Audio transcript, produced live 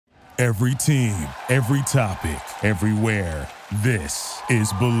Every team, every topic, everywhere. This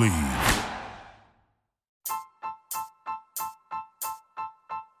is Believe.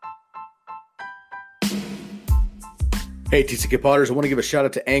 Hey, TCK Potters, I want to give a shout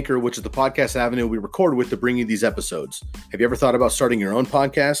out to Anchor, which is the podcast avenue we record with to bring you these episodes. Have you ever thought about starting your own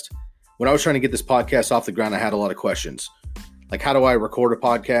podcast? When I was trying to get this podcast off the ground, I had a lot of questions. Like, how do I record a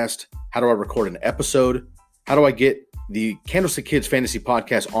podcast? How do I record an episode? How do I get the Candlestick Kids Fantasy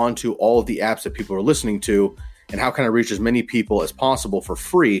Podcast onto all of the apps that people are listening to? And how can I reach as many people as possible for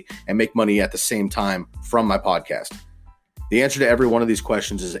free and make money at the same time from my podcast? The answer to every one of these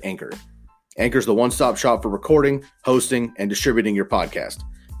questions is Anchor. Anchor is the one-stop shop for recording, hosting, and distributing your podcast.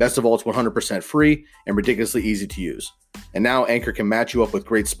 Best of all, it's 100% free and ridiculously easy to use. And now Anchor can match you up with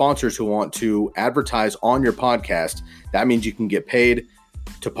great sponsors who want to advertise on your podcast. That means you can get paid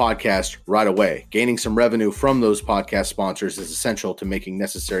to podcast right away. Gaining some revenue from those podcast sponsors is essential to making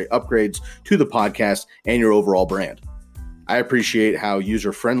necessary upgrades to the podcast and your overall brand. I appreciate how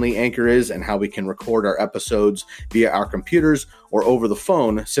user-friendly Anchor is and how we can record our episodes via our computers or over the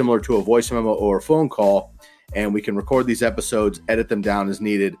phone, similar to a voice memo or a phone call. And we can record these episodes, edit them down as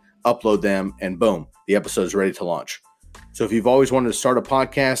needed, upload them, and boom, the episode is ready to launch. So if you've always wanted to start a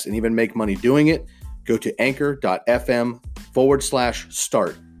podcast and even make money doing it, go to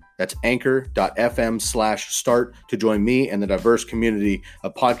anchor.fm/start. That's anchor.fm/start to join me and the diverse community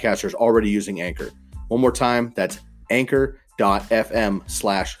of podcasters already using Anchor. One more time, that's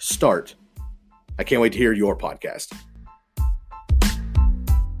anchor.fm/start. I can't wait to hear your podcast.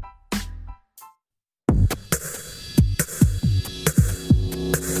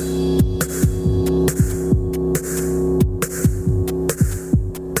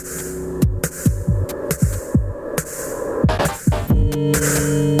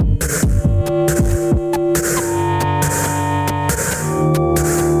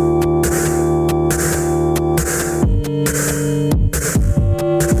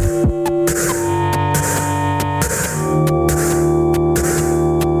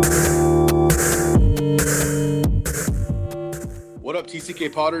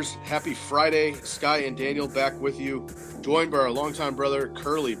 TCK Potters, happy Friday. Sky and Daniel back with you, joined by our longtime brother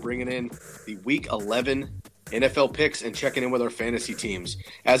Curly, bringing in the Week 11 NFL picks and checking in with our fantasy teams.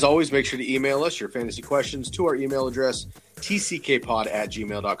 As always, make sure to email us your fantasy questions to our email address,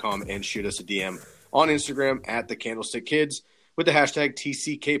 tckpod@gmail.com, and shoot us a DM on Instagram at the Candlestick Kids with the hashtag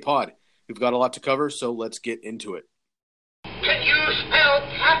TCKPod. We've got a lot to cover, so let's get into it. Can you spell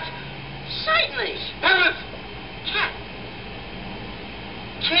cat? Certainly. Spell it. Cat.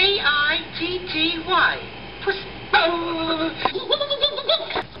 Kitty.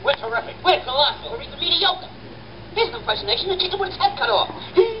 We're terrific. We're colossal. We're even mediocre. Here's an impersonation of chicken with its head cut off.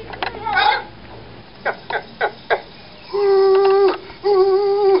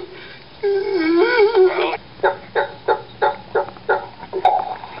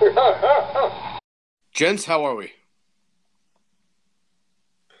 Gents, how are we?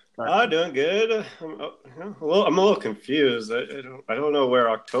 Doing good. I'm a little confused. I don't know where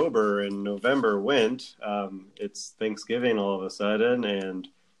October and November went. It's Thanksgiving all of a sudden, and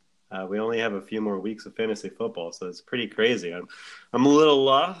we only have a few more weeks of fantasy football, so it's pretty crazy. I'm a little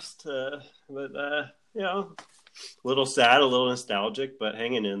lost, but a little sad, a little nostalgic, but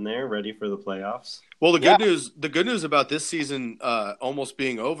hanging in there, ready for the playoffs. Well, the good news about this season almost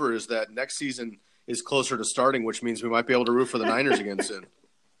being over is that next season is closer to starting, which means we might be able to root for the Niners again soon.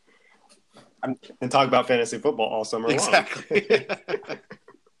 And talk about fantasy football all summer long. Exactly.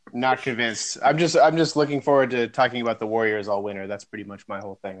 Not convinced. I'm just looking forward to talking about the Warriors all winter. That's pretty much my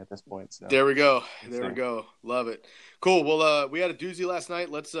whole thing at this point. So. There we go. We go. Love it. Cool. Well, we had a doozy last night.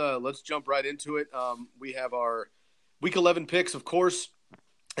 Let's jump right into it. We have our Week 11 picks, of course,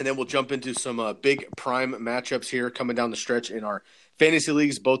 and then we'll jump into some big prime matchups here coming down the stretch in our fantasy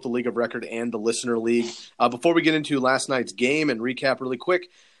leagues, both the League of Record and the Listener League. Before we get into last night's game and recap really quick,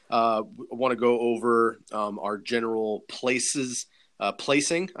 I want to go over our general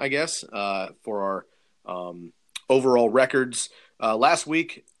placing, I guess, for our overall records. Last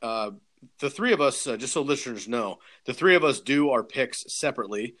week, the three of us, just so listeners know, the three of us do our picks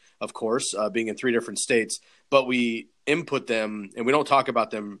separately, of course, being in three different states, but we input them and we don't talk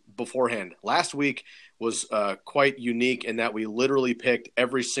about them beforehand. Last week was quite unique in that we literally picked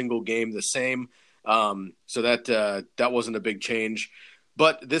every single game the same, so that wasn't a big change.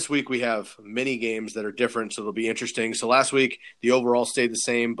 But this week we have many games that are different, so it'll be interesting. So last week, the overall stayed the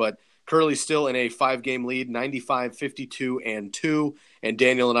same, but Curly still in a 5-game lead, 95, 52, and 2. And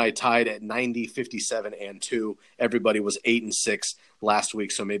Daniel and I tied at 90, 57, and 2. Everybody was 8 and 6 last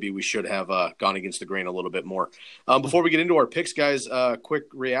week, so maybe we should have gone against the grain a little bit more. Before we get into our picks, guys, quick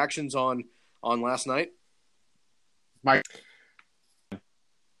reactions on last night. Mike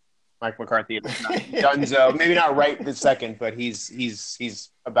McCarthy is donezo. Maybe not right this second, but he's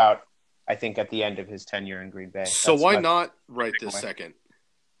about, I think, at the end of his tenure in Green Bay. So why not right this second?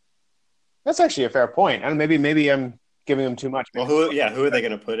 That's actually a fair point. And maybe I'm giving him too much. Well, who are they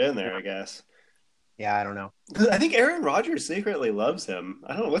going to put in there, I guess? Yeah, I don't know. I think Aaron Rodgers secretly loves him.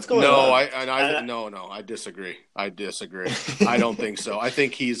 I don't know what's going on. No, I disagree. I don't think so. I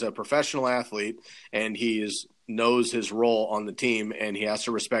think he's a professional athlete and knows his role on the team and he has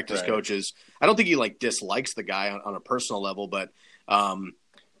to respect his coaches. I don't think he dislikes the guy on a personal level, but I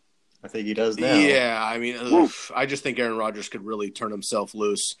think he does now. Yeah, I mean, I just think Aaron Rodgers could really turn himself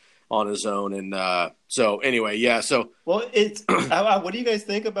loose on his own. And so anyway, yeah. So well, it's what do you guys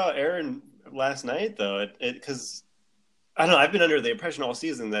think about Aaron last night though? Because I don't know. I've been under the impression all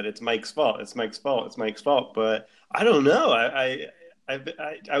season that it's Mike's fault. It's Mike's fault. But I don't know.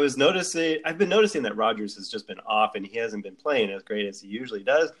 I was noticing. I've been noticing that Rodgers has just been off, and he hasn't been playing as great as he usually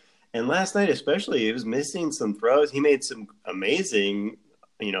does. And last night, especially, he was missing some throws. He made some amazing,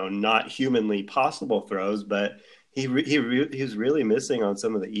 not humanly possible throws, but he was really missing on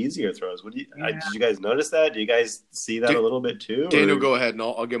some of the easier throws. Did you guys notice that? Do you guys see that a little bit too? Daniel, go ahead, and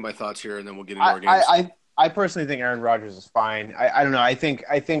I'll give my thoughts here, and then we'll get into our games. I personally think Aaron Rodgers is fine. I don't know. I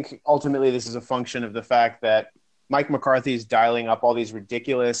think ultimately this is a function of the fact that Mike McCarthy is dialing up all these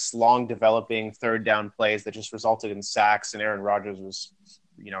ridiculous, long developing third down plays that just resulted in sacks, and Aaron Rodgers was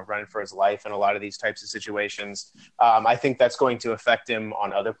running for his life in a lot of these types of situations. I think that's going to affect him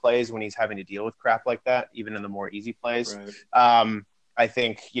on other plays when he's having to deal with crap like that, even in the more easy plays. Right. I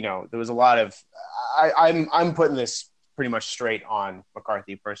think, there was a lot of I'm putting this pretty much straight on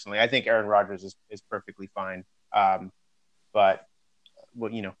McCarthy personally. I think Aaron Rodgers is perfectly fine. But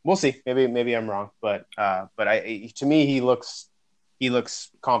well, we'll see. Maybe I'm wrong, but to me he looks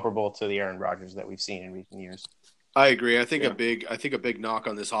comparable to the Aaron Rodgers that we've seen in recent years. I agree. I think a big knock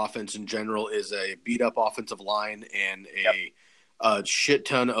on this offense in general is a beat up offensive line and a shit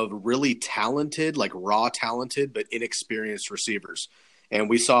ton of really talented, raw talented, but inexperienced receivers. And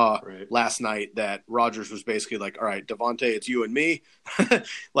we saw last night that Rodgers was basically like, all right, Devontae, it's you and me.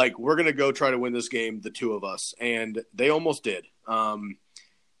 We're going to go try to win this game, the two of us. And they almost did.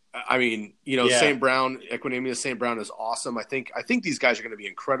 St. Brown, Equanimeous St. Brown is awesome. I think these guys are going to be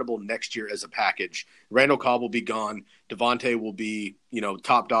incredible next year as a package. Randall Cobb will be gone. Devontae will be,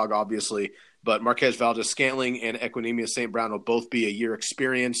 top dog, obviously. But Marquez Valdes-Scantling and Equanimeous St. Brown will both be a year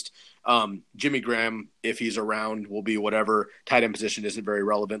experienced. Jimmy Graham, if he's around, will be whatever. Tight end position isn't very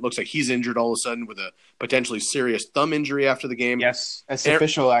relevant. Looks like he's injured all of a sudden with a potentially serious thumb injury after the game. Yes, it's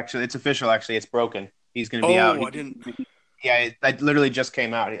official. Actually, it's broken. He's going to be out. I didn't. Yeah, that literally just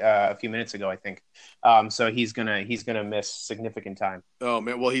came out a few minutes ago, I think. So he's gonna miss significant time. Oh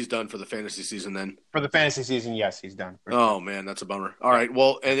man, well he's done for the fantasy season then. For the fantasy season, yes, he's done. Oh man, that's a bummer. All right,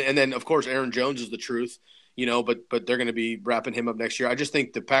 well, and then of course Aaron Jones is the truth, but they're going to be wrapping him up next year. I just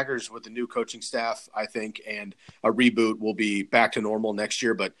think the Packers with the new coaching staff, and a reboot will be back to normal next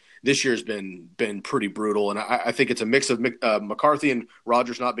year. But this year's been pretty brutal, and I think it's a mix of McCarthy and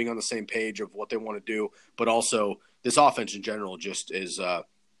Rodgers not being on the same page of what they want to do, but also this offense in general just is,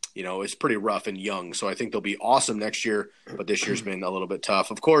 is pretty rough and young. So I think they'll be awesome next year, but this year's been a little bit tough.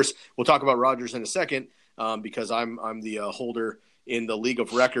 Of course, we'll talk about Rodgers in a second because I'm the holder in the league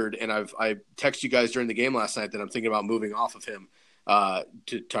of record, and I texted you guys during the game last night that I'm thinking about moving off of him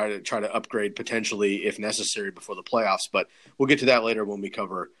to try to upgrade potentially if necessary before the playoffs. But we'll get to that later when we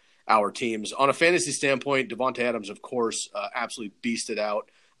cover our teams. On a fantasy standpoint, Devontae Adams, of course, absolutely beasted out.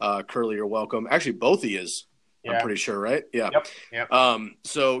 Curly, you're welcome. Actually, both he is. Yeah. I'm pretty sure, right? Yeah. Yep.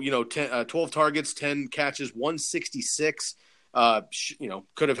 12 targets, 10 catches, 166.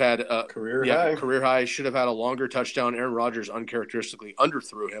 Could have had a career high. Should have had a longer touchdown. Aaron Rodgers uncharacteristically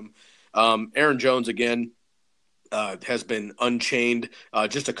underthrew him. Aaron Jones again has been unchained.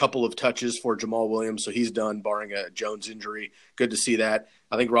 Just a couple of touches for Jamal Williams, so he's done, barring a Jones injury. Good to see that.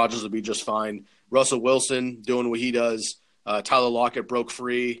 I think Rodgers will be just fine. Russell Wilson doing what he does. Tyler Lockett broke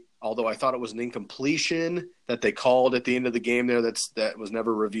free. Although I thought it was an incompletion that they called at the end of the game there that was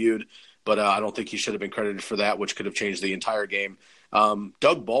never reviewed. But I don't think he should have been credited for that, which could have changed the entire game.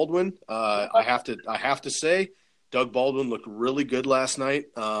 Doug Baldwin, I have to say, Doug Baldwin looked really good last night.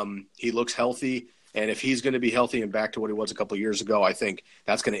 He looks healthy. And if he's going to be healthy and back to what he was a couple of years ago, I think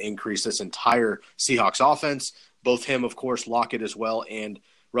that's going to increase this entire Seahawks offense. Both him, of course, Lockett as well, and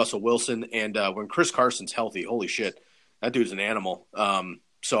Russell Wilson. And when Chris Carson's healthy, holy shit, that dude's an animal.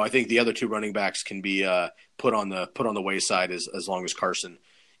 So I think the other two running backs can be put on the wayside as long as Carson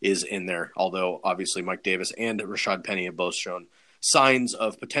is in there. Although obviously Mike Davis and Rashad Penny have both shown signs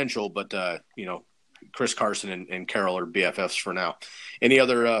of potential, but Chris Carson and Carroll are BFFs for now. Any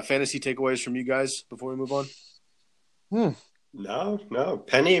other fantasy takeaways from you guys before we move on? No.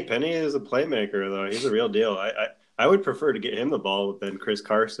 Penny is a playmaker though. He's a real deal. I would prefer to get him the ball than Chris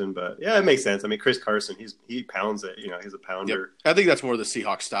Carson, but yeah, it makes sense. I mean, Chris Carson, he pounds it. He's a pounder. Yep. I think that's more the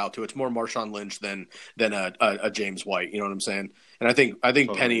Seahawks style too. It's more Marshawn Lynch than a James White. You know what I'm saying? And I think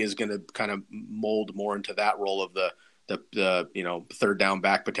Penny is going to kind of mold more into that role of the third down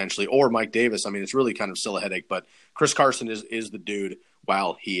back potentially, or Mike Davis. I mean, it's really kind of still a headache, but Chris Carson is the dude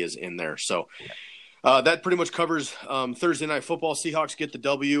while he is in there. So that pretty much covers Thursday Night Football. Seahawks get the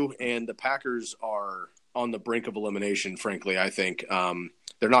W, and the Packers are on the brink of elimination, frankly. I think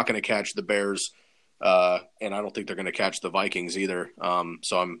they're not going to catch the Bears, and I don't think they're going to catch the Vikings either.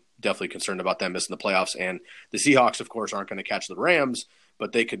 So I'm definitely concerned about them missing the playoffs. And the Seahawks, of course, aren't going to catch the Rams,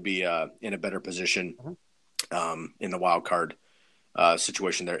 but they could be in a better position in the wild card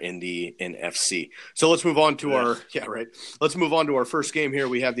situation there in the NFC. So let's move on to Let's move on to our first game here.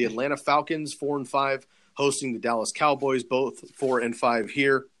 We have the Atlanta Falcons 4-5 hosting the Dallas Cowboys, both 4-5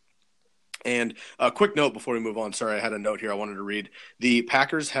 here. And a quick note before we move on. Sorry, I had a note here I wanted to read. The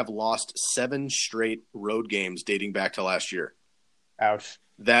Packers have lost 7 straight road games dating back to last year. Ouch.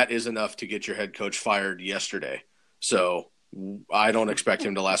 That is enough to get your head coach fired yesterday. So I don't expect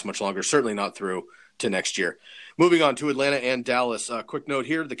him to last much longer, certainly not through to next year. Moving on to Atlanta and Dallas. Quick note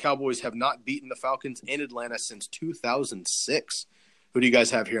here. The Cowboys have not beaten the Falcons in Atlanta since 2006. Who do you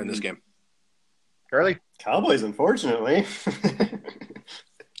guys have here in this game? Curly? Cowboys, unfortunately.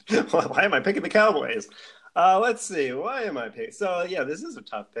 Why am I picking the Cowboys? Let's see. Why am I picking? So yeah, this is a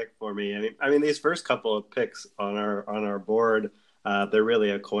tough pick for me. I mean, these first couple of picks on our board, they're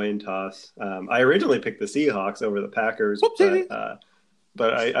really a coin toss. I originally picked the Seahawks over the Packers,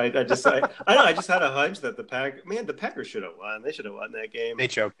 but I just had a hunch that the Packers should have won. They should have won that game. They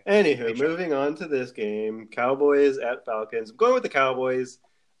choked. Anywho, moving on to this game, Cowboys at Falcons. I'm going with the Cowboys.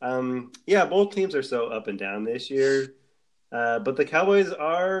 Both teams are so up and down this year. But the Cowboys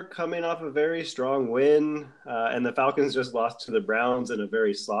are coming off a very strong win, and the Falcons just lost to the Browns in a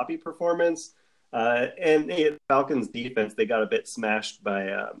very sloppy performance. And the Falcons defense, they got a bit smashed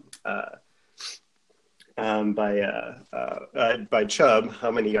by Chubb.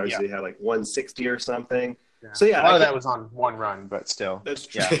 How many yards did he have? Like 160 or something. Yeah. So a lot of that was on one run, but still, that's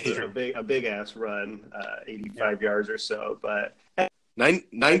true. Yeah, a big ass run, 85 yards or so. But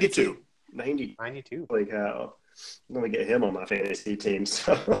 92. 92. Holy cow. I'm going to get him on my fantasy team.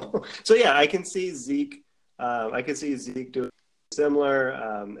 So yeah, I can see Zeke. I can see Zeke doing similar.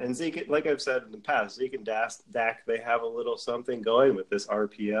 And Zeke, like I've said in the past, Zeke and Dak, they have a little something going with this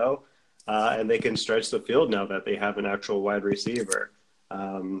RPO, and they can stretch the field now that they have an actual wide receiver.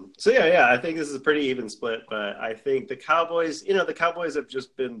 I think this is a pretty even split. But I think the Cowboys, the Cowboys have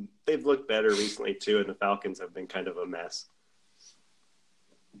they've looked better recently too, and the Falcons have been kind of a mess.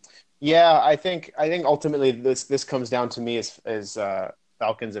 Yeah, I think ultimately this comes down to me as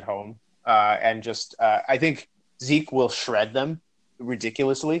Falcons at home, and just I think Zeke will shred them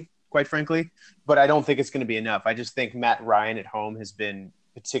ridiculously, quite frankly, but I don't think it's going to be enough. I just think Matt Ryan at home has been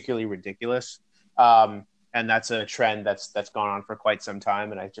particularly ridiculous, and that's a trend that's gone on for quite some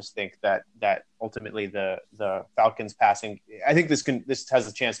time. And I just think that ultimately the Falcons passing, I think this has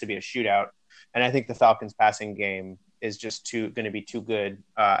a chance to be a shootout, and I think the Falcons passing game is just going to be too good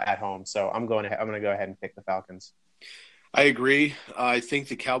at home. So I'm going to go ahead and pick the Falcons. I agree. I think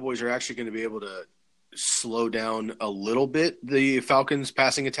the Cowboys are actually going to be able to slow down a little bit the Falcons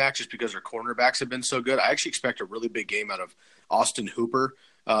passing attack just because their cornerbacks have been so good. I actually expect a really big game out of Austin Hooper,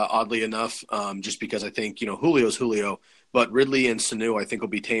 oddly enough, just because I think, Julio's Julio, but Ridley and Sanu I think will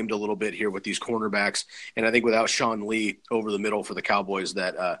be tamed a little bit here with these cornerbacks. And I think without Sean Lee over the middle for the Cowboys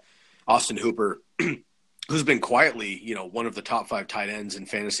that Austin Hooper – who's been quietly, one of the top 5 tight ends in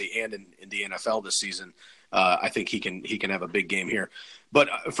fantasy and in the NFL this season. I think he can have a big game here.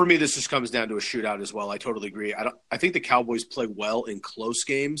 But for me, this just comes down to a shootout as well. I totally agree. I think the Cowboys play well in close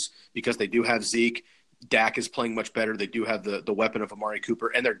games because they do have Zeke. Dak is playing much better. They do have the weapon of Amari Cooper,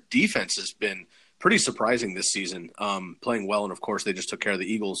 and their defense has been pretty surprising this season, playing well. And of course, they just took care of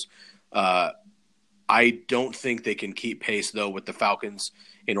the Eagles. I don't think they can keep pace though with the Falcons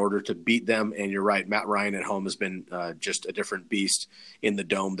in order to beat them. And you're right, Matt Ryan at home has been just a different beast in the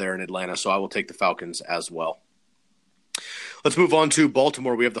dome there in Atlanta. So I will take the Falcons as well. Let's move on to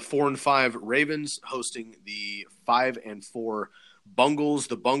Baltimore. We have the 4-5 Ravens hosting the 5-4 Bungles.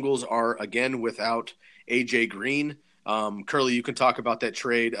 The Bungles are again without AJ Green. Curly, you can talk about that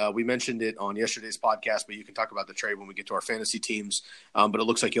trade. We mentioned it on yesterday's podcast, but you can talk about the trade when we get to our fantasy teams. But it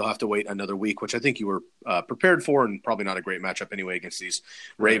looks like you'll have to wait another week, which I think you were prepared for, and probably not a great matchup anyway against these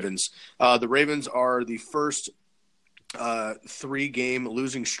Ravens. The Ravens are the first 3-game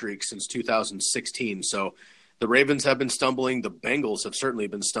losing streak since 2016. So the Ravens have been stumbling. The Bengals have certainly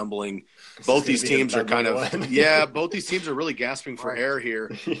been stumbling. Both these teams are kind of both these teams are really gasping for air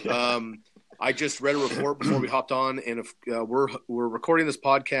here. I just read a report before we hopped on, and if we're recording this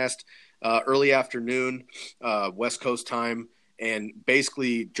podcast early afternoon, West Coast time, and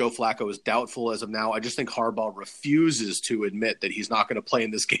basically Joe Flacco is doubtful as of now. I just think Harbaugh refuses to admit that he's not going to play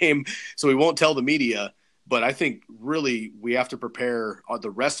in this game, so he won't tell the media. But I think really we have to prepare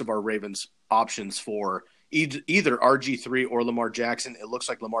the rest of our Ravens options for either RG3 or Lamar Jackson. It looks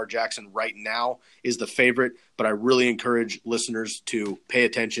like Lamar Jackson right now is the favorite, but I really encourage listeners to pay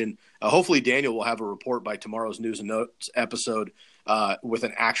attention. Hopefully Daniel will have a report by tomorrow's News and Notes episode with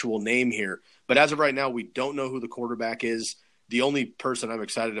an actual name here. But as of right now, we don't know who the quarterback is. The only person I'm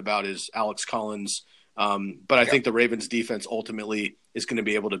excited about is Alex Collins. But I think the Ravens defense ultimately is going to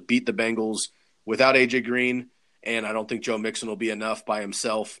be able to beat the Bengals without AJ Green, and I don't think Joe Mixon will be enough by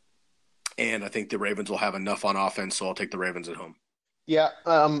himself. And I think the Ravens will have enough on offense, so I'll take the Ravens at home. Yeah,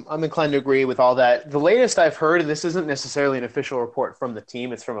 I'm inclined to agree with all that. The latest I've heard, this isn't necessarily an official report from the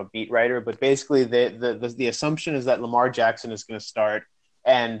team, it's from a beat writer, but basically the assumption is that Lamar Jackson is going to start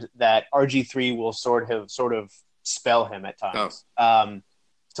and that RG3 will sort of spell him at times.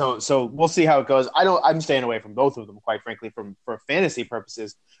 So we'll see how it goes. I'm staying away from both of them, quite frankly, for fantasy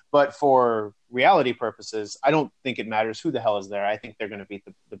purposes. But for reality purposes, I don't think it matters who the hell is there. I think they're going to beat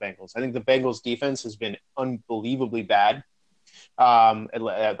the Bengals. I think the Bengals defense has been unbelievably bad.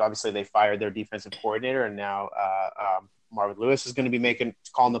 Obviously, they fired their defensive coordinator, and now Marvin Lewis is going to be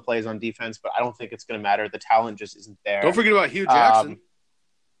calling the plays on defense. But I don't think it's going to matter. The talent just isn't there. Don't forget about Hugh Jackson.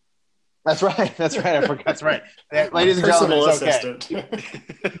 That's right. I forgot. That's right. Ladies and gentlemen, it's okay.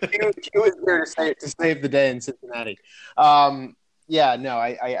 Q is here to save the day in Cincinnati.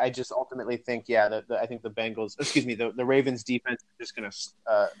 I just ultimately think, I think the Bengals, the Ravens defense is just going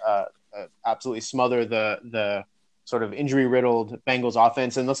to absolutely smother the sort of injury-riddled Bengals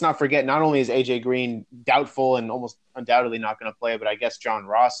offense. And let's not forget, not only is AJ Green doubtful and almost undoubtedly not going to play, but I guess John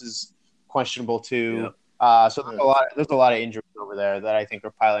Ross is questionable too. Yeah. So there's a lot of injuries over there that I think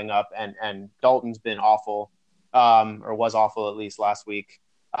are piling up, and Dalton's been awful, or was awful at least last week.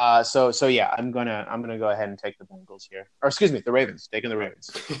 So I'm gonna go ahead and take the Bengals here, or the Ravens. Taking the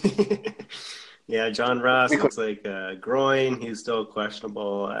Ravens. Yeah, John Ross looks like groin. He's still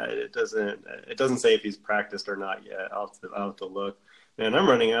questionable. It doesn't say if he's practiced or not yet. I'll have to look. Man, I'm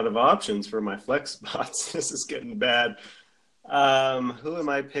running out of options for my flex spots. This is getting bad. Who am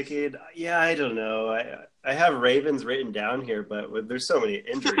I picking? Yeah, I don't know. I have Ravens written down here, but there's so many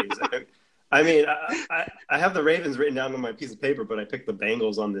injuries. I mean, I have the Ravens written down on my piece of paper, but I picked the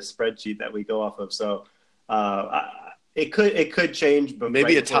Bengals on this spreadsheet that we go off of. So it could change. But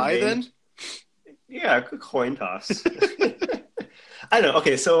maybe a tie then? Yeah, a coin toss. I don't know.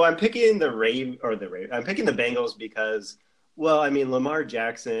 Okay, so I'm picking I'm picking the Bengals because, Lamar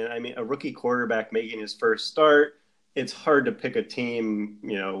Jackson. A rookie quarterback making his first start. It's hard to pick a team,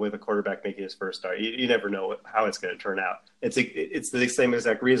 with a quarterback making his first start. You never know how it's going to turn out. It's the same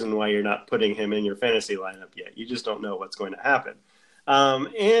exact reason why you're not putting him in your fantasy lineup yet. You just don't know what's going to happen. The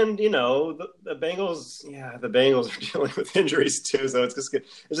Bengals, the Bengals are dealing with injuries too, so it's just going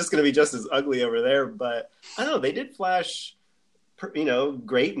to be just as ugly over there. But I don't know, they did flash,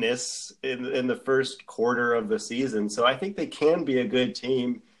 greatness in the first quarter of the season, so I think they can be a good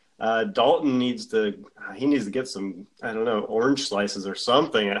team. Dalton needs to get some, orange slices or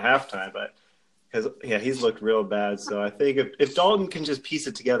something at halftime, but he's looked real bad. So I think if Dalton can just piece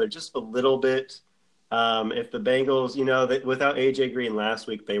it together just a little bit, if the Bengals, without AJ Green last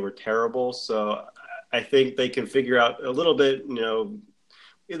week, they were terrible. So I think they can figure out a little bit,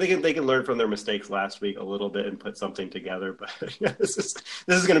 they can learn from their mistakes last week a little bit and put something together. But this is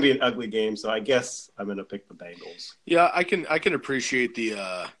going to be an ugly game. So I guess I'm going to pick the Bengals. Yeah, I can appreciate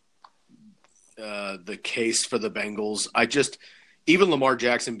the case for the Bengals. Even Lamar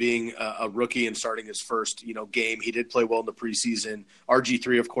Jackson being a rookie and starting his first, game, he did play well in the preseason.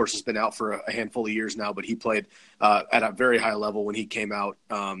 RG3, of course, has been out for a handful of years now, but he played at a very high level when he came out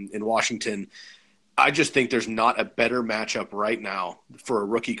in Washington. I just think there's not a better matchup right now for a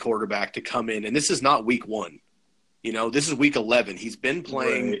rookie quarterback to come in. And this is not week 1. This is week 11. He's been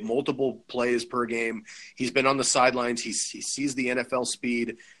playing multiple plays per game. He's been on the sidelines. He sees the NFL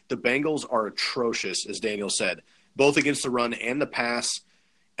speed. The Bengals are atrocious, as Daniel said. both against the run and the pass.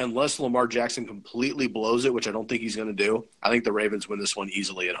 Unless Lamar Jackson completely blows it, which I don't think he's going to do, I think the Ravens win this one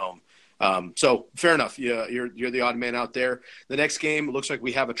easily at home. So fair enough. Yeah, you're the odd man out there. The next game, it looks like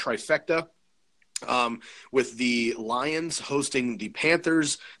we have a trifecta. With the Lions hosting the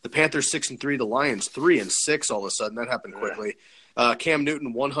Panthers. The Panthers 6-3, the Lions 3-6. All of a sudden, that happened quickly. Cam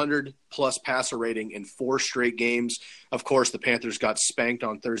Newton 100-plus passer rating in 4 straight games. Of course, the Panthers got spanked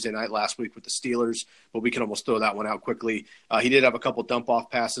on Thursday night last week with the Steelers, but we can almost throw that one out quickly. He did have a couple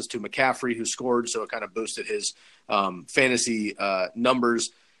dump-off passes to McCaffrey, who scored, so it kind of boosted his fantasy numbers.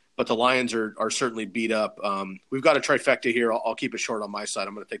 But the Lions are certainly beat up. We've got a trifecta here. I'll keep it short on my side.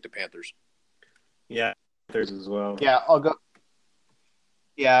 I'm going to take the Panthers. Yeah, Panthers as well. Yeah, I'll go.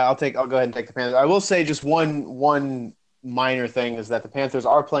 Yeah, I'll go ahead and take the Panthers. I will say just one minor thing is that the Panthers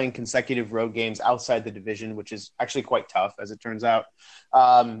are playing consecutive road games outside the division, which is actually quite tough, as it turns out.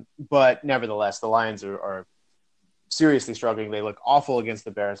 But nevertheless, the Lions are seriously struggling. They look awful against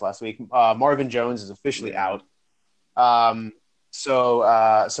the Bears last week. Marvin Jones is officially out. So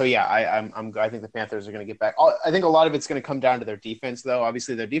yeah, I think the Panthers are going to get back. I think a lot of it's going to come down to their defense, though.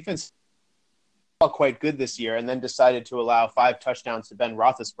 Obviously, their defense quite good this year, and then decided to allow 5 touchdowns to Ben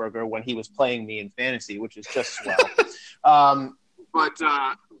Roethlisberger when he was playing me in fantasy, which is just swell.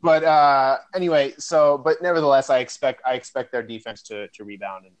 Anyway, but nevertheless, I expect their defense to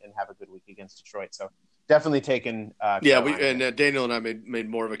rebound and have a good week against Detroit. So definitely taking. Daniel and I made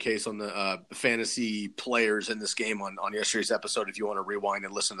more of a case on the fantasy players in this game on yesterday's episode. If you want to rewind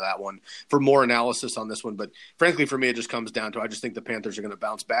and listen to that one for more analysis on this one, but frankly, for me, it just comes down to I just think the Panthers are going to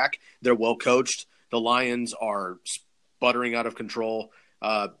bounce back. They're well coached. The Lions are sputtering out of control.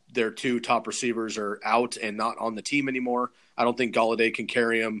 Their 2 top receivers are out and not on the team anymore. I don't think Golladay can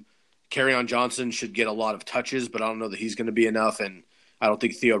carry him. Kerryon Johnson should get a lot of touches, but I don't know that he's going to be enough. And I don't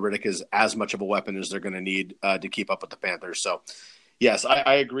think Theo Riddick is as much of a weapon as they're going to need to keep up with the Panthers. So, yes,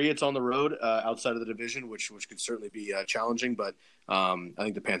 I agree. It's on the road outside of the division, which could certainly be challenging. But I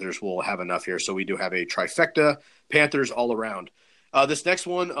think the Panthers will have enough here. So we do have a trifecta, Panthers all around. This next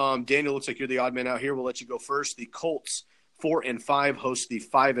one, Daniel, looks like you're the odd man out here. We'll let you go first. The Colts 4-5 host the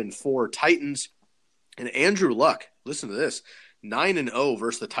 5-4 Titans. And Andrew Luck, listen to this, 9-0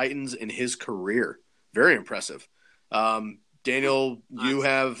 versus the Titans in his career. Very impressive. Daniel, you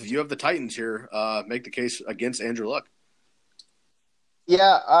have the Titans here. Make the case against Andrew Luck.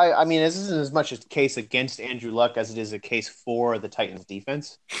 Yeah, I mean, this isn't as much a case against Andrew Luck as it is a case for the Titans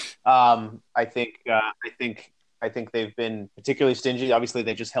defense. I think they've been particularly stingy. Obviously,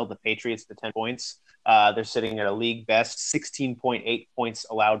 they just held the Patriots to 10 points. They're sitting at a league best 16.8 points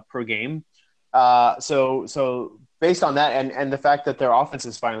allowed per game. So based on that and the fact that their offense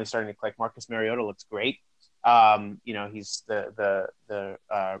is finally starting to click, Marcus Mariota looks great. He's the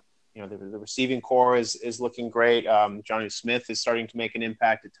receiving core is looking great. Johnny Smith is starting to make an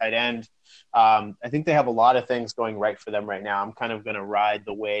impact at tight end. I think they have a lot of things going right for them right now. I'm kind of going to ride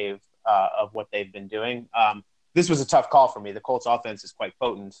the wave of what they've been doing. This was a tough call for me. The Colts offense is quite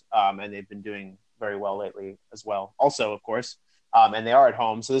potent, and they've been doing very well lately as well. Also, of course, and they are at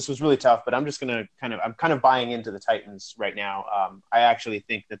home, so this was really tough. But I'm just going to I'm kind of buying into the Titans right now. I actually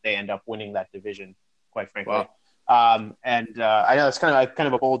think that they end up winning that division, quite frankly. Wow. I know it's kind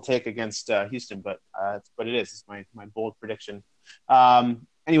of a bold take against Houston, but it is. It's my bold prediction.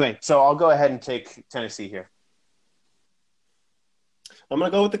 Anyway, so I'll go ahead and take Tennessee here. I'm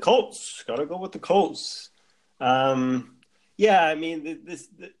gonna go with the Colts. Gotta go with the Colts. Yeah, I mean,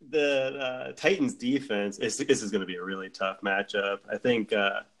 the Titans defense this is going to be a really tough matchup. I think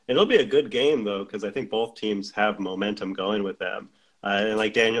it'll be a good game though, because I think both teams have momentum going with them. And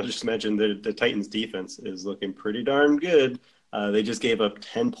like Daniel just mentioned, the Titans defense is looking pretty darn good. They just gave up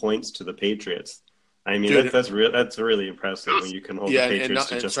 10 points to the Patriots. I mean, dude, that's really impressive when you can hold the Patriots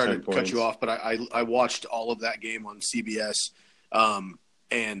to just 10 points. Sorry to cut you off, but I watched all of that game on CBS,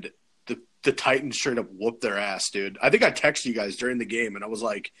 and the Titans straight up whooped their ass, dude. I think I texted you guys during the game, and I was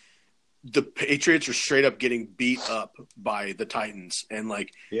like, the Patriots are straight up getting beat up by the Titans, and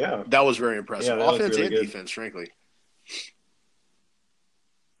that was very impressive. Yeah, offense really and good. Defense, frankly.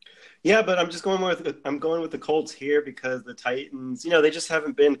 Yeah, but I'm going with the Colts here because the Titans, they just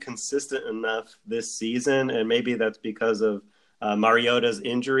haven't been consistent enough this season, and maybe that's because of Mariota's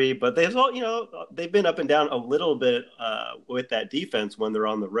injury. But they've been up and down a little bit with that defense when they're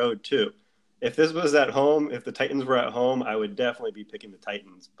on the road too. If this was at home, if the Titans were at home, I would definitely be picking the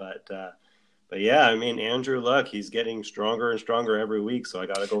Titans. But yeah, I mean, Andrew Luck, he's getting stronger and stronger every week, so I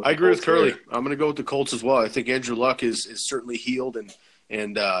got to go with I agree with Curly. I'm going to go with the Colts as well. I think Andrew Luck is certainly healed and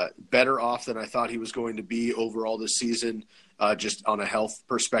better off than I thought he was going to be overall this season, just on a health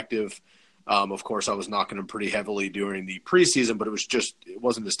perspective. Of course, I was knocking him pretty heavily during the preseason, but it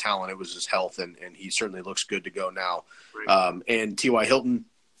wasn't his talent. It was his health, and he certainly looks good to go now. Right. And T.Y. Hilton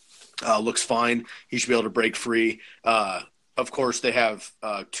looks fine. He should be able to break free. Of course, they have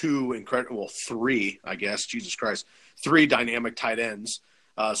three, I guess, Jesus Christ, 3 dynamic tight ends.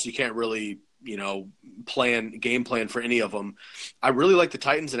 So you can't really, game plan for any of them. I really like the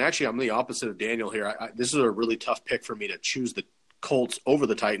Titans, and actually I'm the opposite of Daniel here. This is a really tough pick for me to choose the Colts over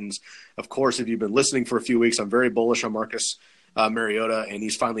the Titans. Of course, if you've been listening for a few weeks, I'm very bullish on Marcus Mariota, and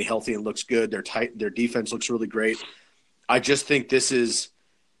he's finally healthy and looks good. Their defense looks really great. I just think this is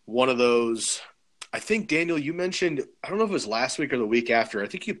one of those. I think, Daniel, you mentioned, I don't know if it was last week or the week after, I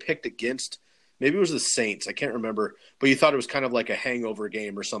think you picked against, maybe it was the Saints, I can't remember, but you thought it was kind of like a hangover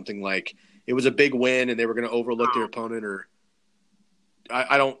game or something, like it was a big win and they were going to overlook their opponent, or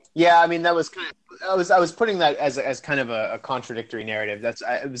I don't. Yeah, I mean, that was kind of, I was putting that as kind of a contradictory narrative.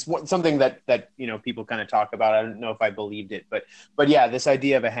 It was something that people kind of talk about. I don't know if I believed it, but yeah, this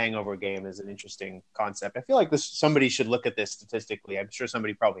idea of a hangover game is an interesting concept. I feel like somebody should look at this statistically. I'm sure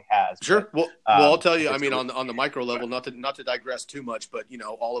somebody probably has. Sure. But, well, I'll tell you. I mean, on the micro level, not to digress too much, but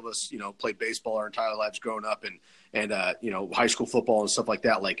all of us played baseball our entire lives growing up, and high school football and stuff like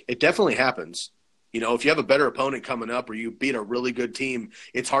that. Like, it definitely happens. If you have a better opponent coming up or you beat a really good team,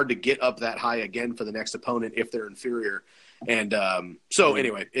 it's hard to get up that high again for the next opponent if they're inferior. And so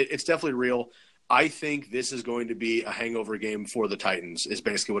anyway, it's definitely real. I think this is going to be a hangover game for the Titans is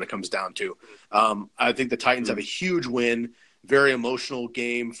basically what it comes down to. I think the Titans have a huge win, very emotional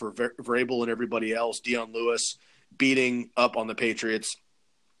game for Vrabel and everybody else. Dion Lewis beating up on the Patriots.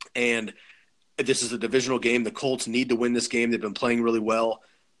 And this is a divisional game. The Colts need to win this game. They've been playing really well.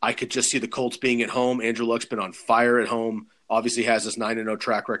 I could just see the Colts being at home. Andrew Luck's been on fire at home. Obviously has this 9-0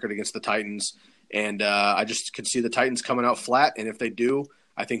 track record against the Titans. And I just could see the Titans coming out flat. And if they do,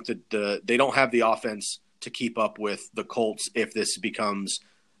 I think that they don't have the offense to keep up with the Colts if this becomes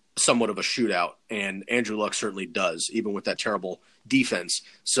somewhat of a shootout. And Andrew Luck certainly does, even with that terrible defense.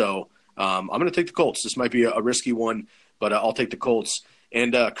 So I'm going to take the Colts. This might be a risky one, but I'll take the Colts.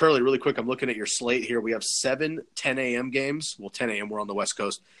 And Curly, really quick, I'm looking at your slate here. We have 7 10 a.m. games. Well, 10 a.m. We're on the West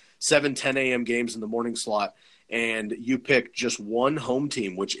Coast. 7 10 a.m. games in the morning slot. And you pick just one home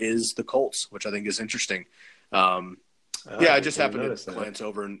team, which is the Colts, which I think is interesting. I just happened to glance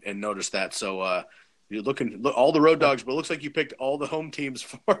over and notice that. So you're looking all the road dogs, but it looks like you picked all the home teams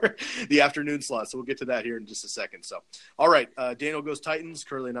for the afternoon slot. So we'll get to that here in just a second. So, all right, Daniel goes Titans.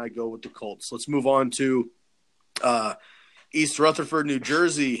 Curly and I go with the Colts. Let's move on to East Rutherford, New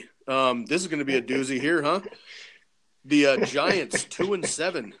Jersey. This is going to be a doozy here, huh? The Giants,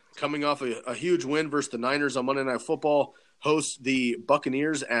 2-7, coming off a huge win versus the Niners on Monday Night Football, host the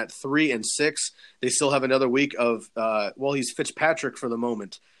Buccaneers at 3-6. They still have another week of he's Fitzpatrick for the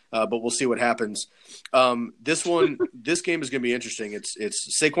moment, but we'll see what happens. This game is going to be interesting.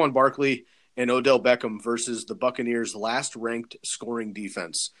 It's Saquon Barkley and Odell Beckham versus the Buccaneers' last ranked scoring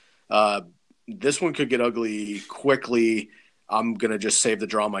defense. This one could get ugly quickly. I'm going to just save the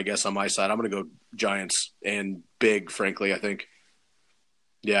drama, I guess, on my side. I'm going to go Giants and big, frankly, I think.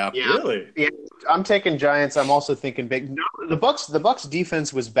 Yeah. Really? Yeah, I'm taking Giants. I'm also thinking big. No, the Bucs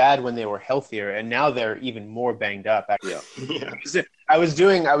defense was bad when they were healthier, and now they're even more banged up. Yeah. I was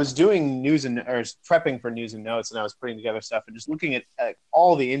doing prepping for news and notes, and I was putting together stuff and just looking at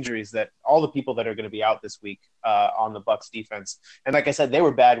all the injuries that all the people that are going to be out this week on the Bucs defense. And like I said, they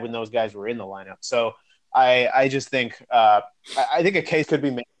were bad when those guys were in the lineup. So I just think I think a case could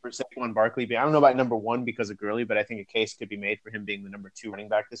be made for Saquon Barkley. I don't know about number 1 because of Gurley, but I think a case could be made for him being the number 2 running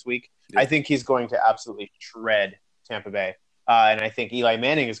back this week. Yeah. I think he's going to absolutely shred Tampa Bay. And I think Eli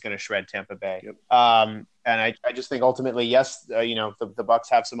Manning is going to shred Tampa Bay. Yep. And I just think ultimately, yes, the Bucs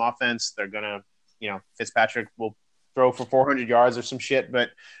have some offense. They're going to, Fitzpatrick will throw for 400 yards or some shit. But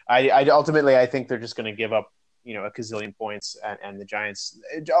I ultimately, I think they're just going to give up, a gazillion points, and the Giants.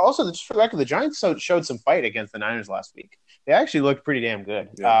 Also, just for the record, the Giants showed some fight against the Niners last week. They actually looked pretty damn good.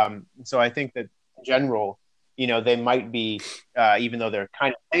 Yeah. So I think that in general, they might be, even though they're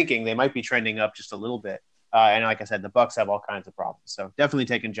kind of tanking, they might be trending up just a little bit. And like I said, the Bucs have all kinds of problems. So definitely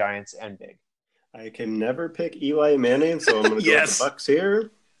taking Giants and big. I can never pick Eli Manning, so I'm going to go with the Bucs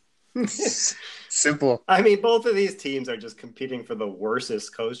here. Simple. I mean, both of these teams are just competing for the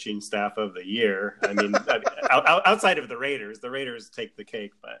worstest coaching staff of the year. I mean, outside of the Raiders take the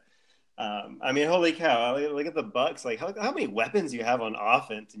cake. But I mean, holy cow! Look at the Bucs. Like, how many weapons you have on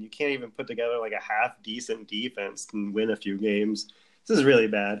offense, and you can't even put together like a half decent defense and win a few games. This is really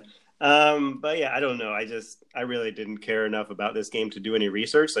bad. But yeah, I don't know. I really didn't care enough about this game to do any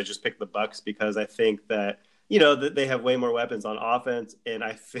research. So I just picked the Bucs because I think that that they have way more weapons on offense. And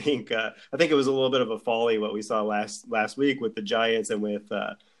I think it was a little bit of a folly what we saw last week with the Giants and with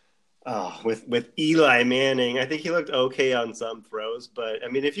Eli Manning. I think he looked okay on some throws, but I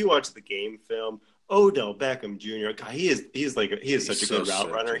mean, if you watch the game film, Odell Beckham Jr., God, he is such a good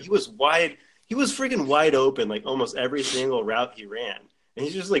route runner. He was freaking wide open like almost every single route he ran, and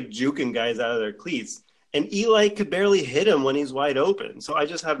he's just like juking guys out of their cleats. And Eli could barely hit him when he's wide open. So I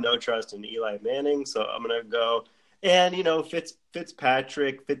just have no trust in Eli Manning. So I'm gonna go, and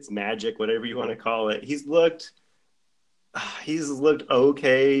Fitzpatrick, Fitzmagic, whatever you want to call it. He's looked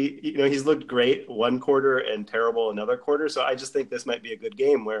okay. He's looked great one quarter and terrible another quarter. So I just think this might be a good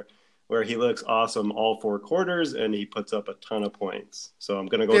game where he looks awesome all 4 quarters and he puts up a ton of points. So I'm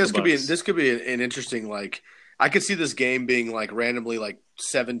gonna go. Yeah, this could be an interesting, like, I could see this game being like randomly like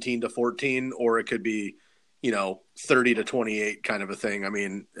 17-14, or it could be 30-28 kind of a thing. I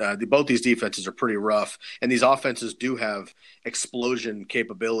mean, both these defenses are pretty rough, and these offenses do have explosion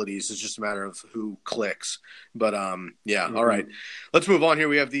capabilities. It's just a matter of who clicks. But yeah, all right. Let's move on here.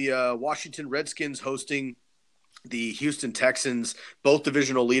 We have the Washington Redskins hosting the Houston Texans, both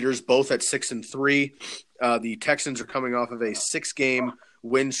divisional leaders, both at 6-3. The Texans are coming off of a 6-game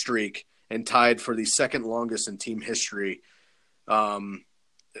win streak and tied for the second longest in team history. This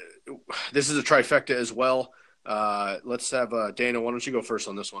is a trifecta as well. Let's have Dana. Why don't you go first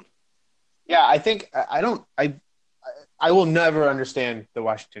on this one? Yeah, I think I will never understand the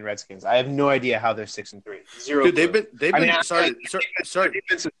Washington Redskins. I have no idea how they're 6-3. Zero. Dude, they've been. Sorry.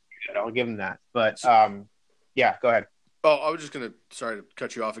 I'll give them that. But yeah, go ahead. Oh, I was just sorry to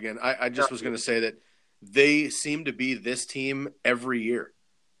cut you off again. I just was gonna say that they seem to be this team every year.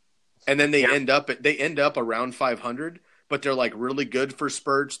 And then they end up around 500, but they're like really good for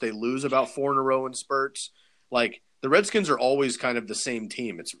spurts. They lose about 4 in a row in spurts. Like, the Redskins are always kind of the same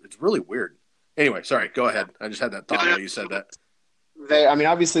team. It's really weird. Anyway, sorry, go ahead. I just had that thought while you said that.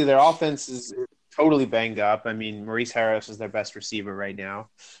 Obviously their offense is totally banged up. I mean, Maurice Harris is their best receiver right now.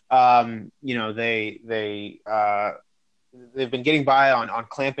 They've been getting by on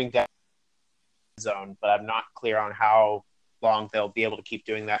clamping down the zone, but I'm not clear on how long they'll be able to keep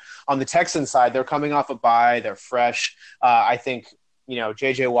doing that. On the Texans side, they're coming off a bye. They're fresh. I think,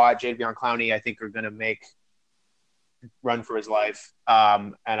 J.J. Watt, Jadeveon Clowney, I think are going to run for his life.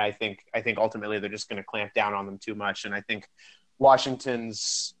 And I think ultimately they're just going to clamp down on them too much. And I think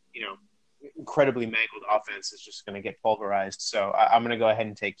Washington's, incredibly mangled offense is just going to get pulverized. So I'm going to go ahead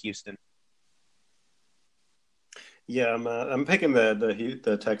and take Houston. Yeah, I'm picking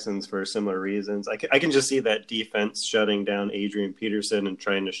the Texans for similar reasons. I can just see that defense shutting down Adrian Peterson and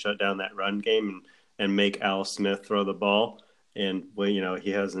trying to shut down that run game and make Al Smith throw the ball. And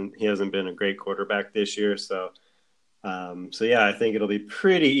he hasn't been a great quarterback this year. So yeah, I think it'll be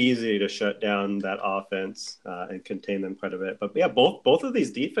pretty easy to shut down that offense and contain them quite a bit. But yeah, both of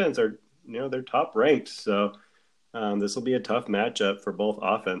these defense are they're top ranked. So this will be a tough matchup for both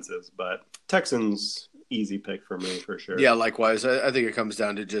offenses. But Texans, easy pick for me for sure. Yeah, likewise. I think it comes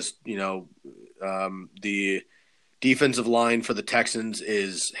down to just, the defensive line for the Texans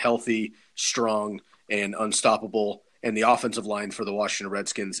is healthy, strong, and unstoppable. And the offensive line for the Washington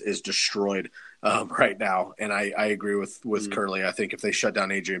Redskins is destroyed right now. And I agree with Curly. I think if they shut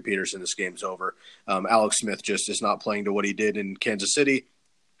down Adrian Peterson, this game's over. Alex Smith just is not playing to what he did in Kansas City,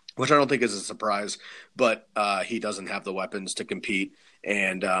 which I don't think is a surprise, but he doesn't have the weapons to compete.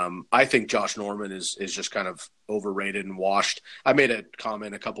 And I think Josh Norman is just kind of overrated and washed. I made a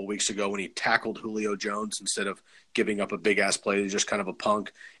comment a couple weeks ago when he tackled Julio Jones instead of giving up a big-ass play. He's just kind of a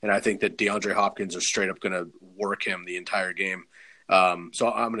punk. And I think that DeAndre Hopkins is straight up going to work him the entire game.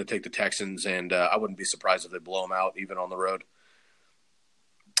 So I'm going to take the Texans, and I wouldn't be surprised if they blow them out even on the road.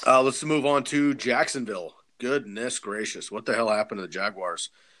 Let's move on to Jacksonville. Goodness gracious. What the hell happened to the Jaguars?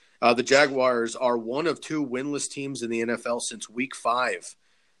 The Jaguars are one of 2 winless teams in the NFL since Week 5.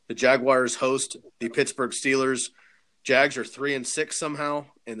 The Jaguars host the Pittsburgh Steelers. Jags are 3-6 somehow,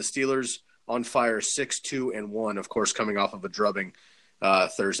 and the Steelers on fire 6-2-1. Of course, coming off of a drubbing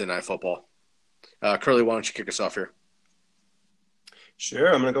Thursday Night Football. Curly, why don't you kick us off here?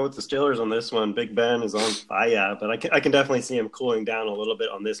 Sure, I'm going to go with the Steelers on this one. Big Ben is on fire, but I can definitely see him cooling down a little bit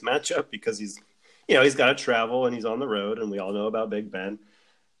on this matchup because he's got to travel and he's on the road, and we all know about Big Ben.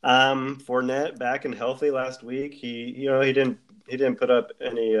 Fournette back and healthy last week. He didn't put up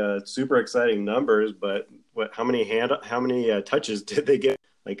any super exciting numbers, but how many touches did they get?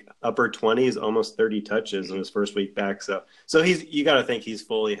 Like upper 20s, almost 30 touches in his first week back. So you got to think he's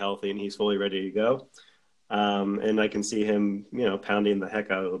fully healthy and he's fully ready to go. And I can see him, pounding the heck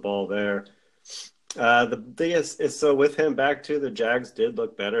out of the ball there. The thing is so with him back too, the Jags did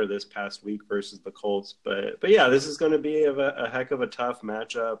look better this past week versus the Colts. But yeah, this is going to be a heck of a tough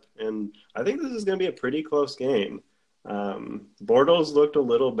matchup, and I think this is going to be a pretty close game. Bortles looked a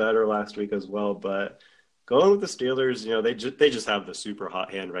little better last week as well, but going with the Steelers, they just have the super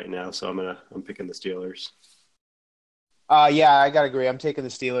hot hand right now, so I'm picking the Steelers. Yeah, I got to agree. I'm taking the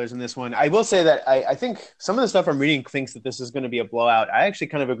Steelers in this one. I will say that I think some of the stuff I'm reading thinks that this is going to be a blowout. I actually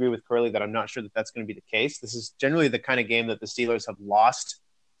kind of agree with Curly that I'm not sure that that's going to be the case. This is generally the kind of game that the Steelers have lost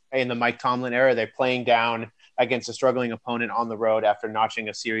in the Mike Tomlin era. They're playing down against a struggling opponent on the road after notching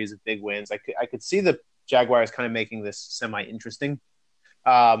a series of big wins. I could see the Jaguars kind of making this semi-interesting.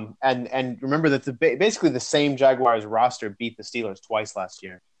 And remember that basically the same Jaguars roster beat the Steelers twice last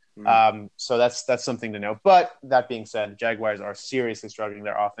year. So that's something to know. But that being said, the Jaguars are seriously struggling.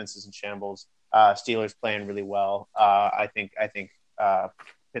 Their offense is in shambles. Steelers playing really well. I think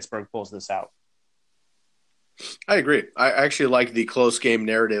Pittsburgh pulls this out. I agree. I actually like the close game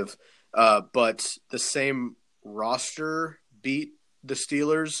narrative, but the same roster beat the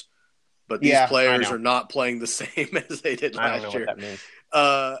Steelers, but these players are not playing the same as they did last year. I don't know what that means.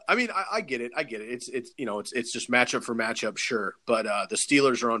 I mean, I get it. It's just matchup for matchup, sure. But the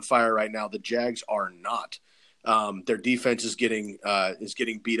Steelers are on fire right now. The Jags are not. Their defense is getting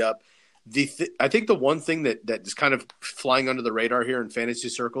beat up. I think the one thing that is kind of flying under the radar here in fantasy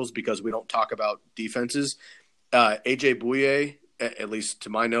circles, because we don't talk about defenses, AJ Bouye, at least to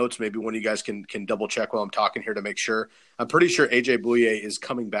my notes, maybe one of you guys can double check while I'm talking here to make sure. I'm pretty sure AJ Bouye is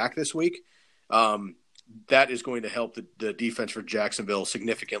coming back this week. That is going to help the defense for Jacksonville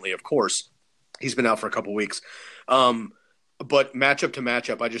significantly. Of course, he's been out for a couple weeks. But matchup to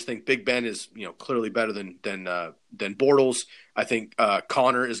matchup, I just think Big Ben is clearly better than Bortles. I think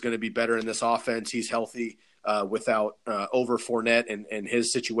Connor is going to be better in this offense. He's healthy without over Fournette and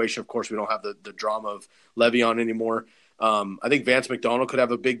his situation. Of course, we don't have the drama of Le'Veon anymore. I think Vance McDonald could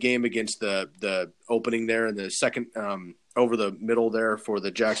have a big game against the opening there in the second over the middle there for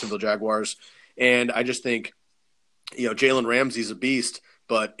the Jacksonville Jaguars. And I just think, Jalen Ramsey's a beast,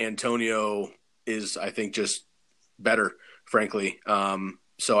 but Antonio is, I think, just better, frankly.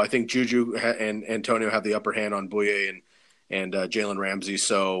 So I think Juju and Antonio have the upper hand on Bouye and Jalen Ramsey.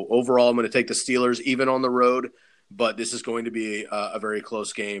 So overall, I'm going to take the Steelers, even on the road, but this is going to be a very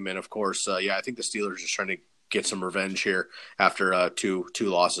close game. And, of course, I think the Steelers are just trying to get some revenge here after two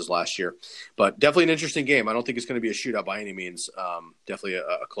losses last year. But definitely an interesting game. I don't think it's going to be a shootout by any means. Definitely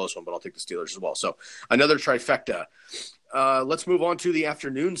a close one, but I'll take the Steelers as well. So another trifecta. Let's move on to the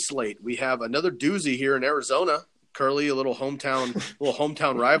afternoon slate. We have another doozy here in Arizona. Curly, a little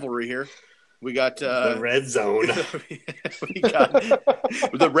hometown rivalry here. We got the red zone. We got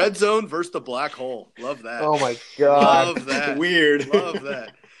the red zone versus the black hole. Love that. Oh my God. Love that. Weird. Love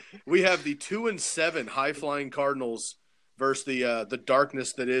that. We have the 2-7 high-flying Cardinals versus the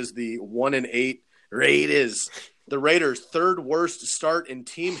darkness that is the 1-8 Raiders. The Raiders' third worst start in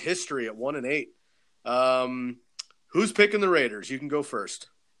team history at 1-8. Who's picking the Raiders? You can go first.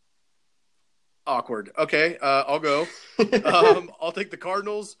 Awkward. Okay, I'll go. I'll take the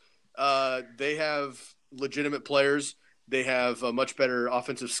Cardinals. They have legitimate players. They have a much better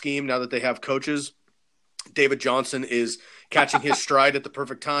offensive scheme now that they have coaches. David Johnson is catching his stride at the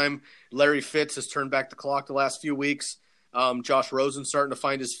perfect time. Larry Fitz has turned back the clock the last few weeks. Josh Rosen's starting to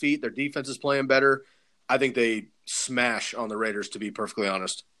find his feet. Their defense is playing better. I think they smash on the Raiders, to be perfectly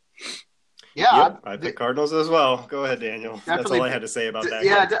honest. Yeah, yep, I pick Cardinals as well. Go ahead, Daniel. That's all I had to say about that.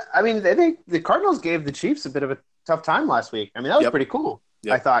 Yeah, I mean, I think the Cardinals gave the Chiefs a bit of a tough time last week. I mean, that was pretty cool.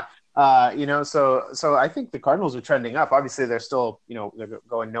 Yep. I thought, so I think the Cardinals are trending up. Obviously, they're still, they're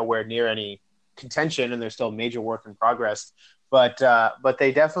going nowhere near any contention, and there's still major work in progress. But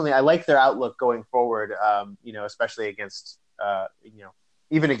they definitely, I like their outlook going forward. Especially against,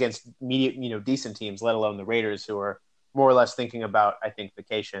 even against decent teams, let alone the Raiders, who are more or less thinking about, I think,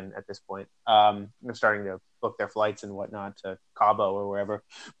 vacation at this point. They're starting to book their flights and whatnot to Cabo or wherever.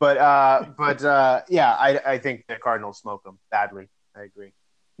 But I think the Cardinals smoke them badly. I agree.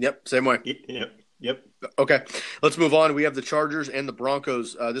 Yep, same way. Yep. Okay, let's move on. We have the Chargers and the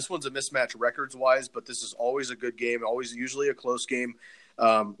Broncos. This one's a mismatch records-wise, but this is always a good game, usually a close game.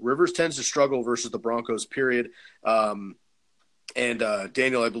 Rivers tends to struggle versus the Broncos, period. And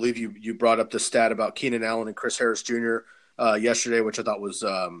Daniel, I believe you brought up the stat about Keenan Allen and Chris Harris Jr. Yesterday, which I thought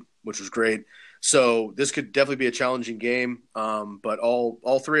was great. So this could definitely be a challenging game. But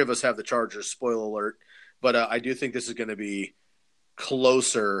all three of us have the Chargers. Spoiler alert. But I do think this is going to be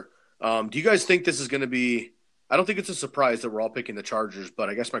closer. Do you guys think this is going to be – I don't think it's a surprise that we're all picking the Chargers, but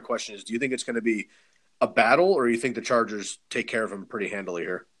I guess my question is, do you think it's going to be a battle, or do you think the Chargers take care of them pretty handily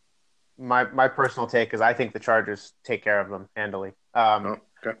here? my personal take is I think the Chargers take care of them handily. Okay.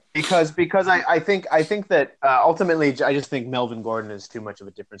 Because I think that ultimately I just think Melvin Gordon is too much of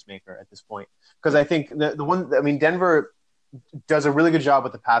a difference maker at this point. Because I think Denver does a really good job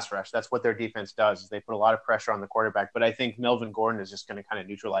with the pass rush. That's what their defense does. Is they put a lot of pressure on the quarterback. But I think Melvin Gordon is just going to kind of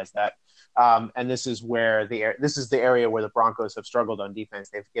neutralize that. And this is the area where the Broncos have struggled on defense.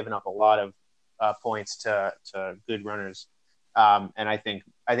 They've given up a lot of points to good runners. And I think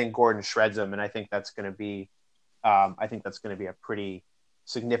Gordon shreds them. And I think that's going to be a pretty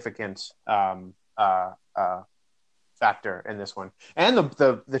significant factor in this one. And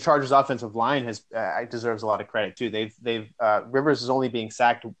the Chargers offensive line deserves a lot of credit too. They've Rivers is only being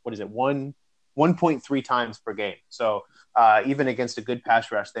sacked, 1.3 times per game. So even against a good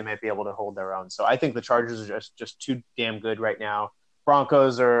pass rush, they might be able to hold their own. So I think the Chargers are just too damn good right now.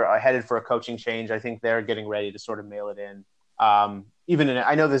 Broncos are headed for a coaching change. I think they're getting ready to sort of mail it in.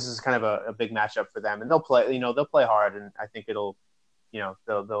 I know this is kind of a big matchup for them, and they'll play hard, and I think it'll,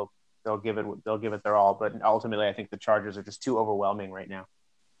 they'll give it their all. But ultimately, I think the Chargers are just too overwhelming right now.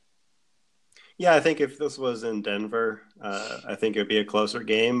 Yeah, I think if this was in Denver, I think it would be a closer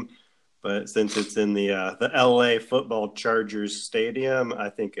game. But since it's in the LA Football Chargers Stadium, I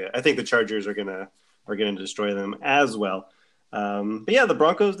think the Chargers are gonna destroy them as well. But yeah, the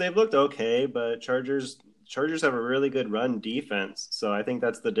Broncos, they've looked okay, but Chargers have a really good run defense. So I think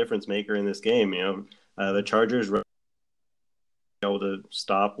that's the difference maker in this game. The Chargers were able to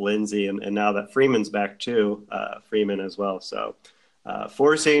stop Lindsey, and now that Freeman's back too, Freeman as well. So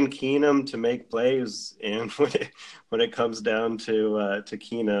forcing Keenum to make plays, and when it comes down to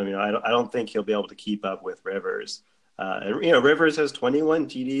Keenum, I don't think he'll be able to keep up with Rivers. And Rivers has 21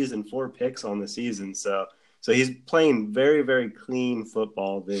 TDs and 4 picks on the season, so he's playing very, very clean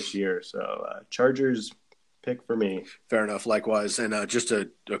football this year. So Chargers pick for me. Fair enough. Likewise. And just a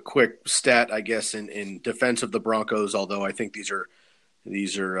quick stat, I guess, in defense of the Broncos, although I think these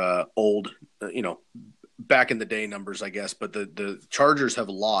are old, back in the day numbers, I guess, but the Chargers have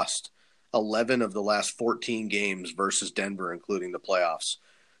lost 11 of the last 14 games versus Denver, including the playoffs.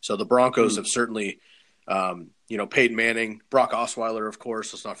 So the Broncos have certainly, Peyton Manning, Brock Osweiler, of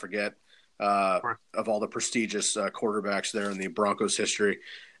course, let's not forget, of all the prestigious quarterbacks there in the Broncos history.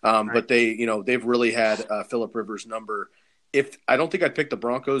 But they've really had Phillip Rivers' number. I don't think I'd pick the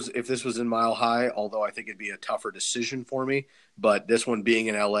Broncos if this was in Mile High, although I think it'd be a tougher decision for me. But this one being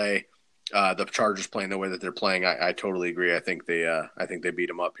in LA, the Chargers playing the way that they're playing, I totally agree. I think they beat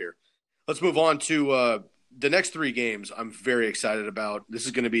them up here. Let's move on to the next 3 games. I'm very excited about. This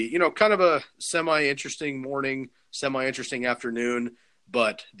is going to be, kind of a semi-interesting morning, semi-interesting afternoon.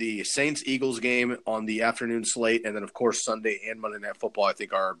 But the Saints-Eagles game on the afternoon slate, and then, of course, Sunday and Monday Night Football, I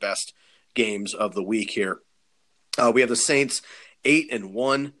think are our best games of the week here. We have the Saints 8-1,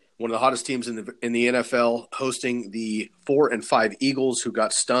 one of the hottest teams in the NFL, hosting the 4-5 Eagles, who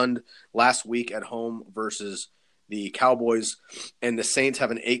got stunned last week at home versus the Cowboys. And the Saints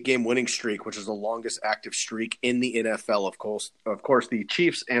have an 8-game winning streak, which is the longest active streak in the NFL. Of course, the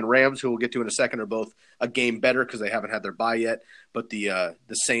Chiefs and Rams, who we'll get to in a second, are both a game better because they haven't had their bye yet. But the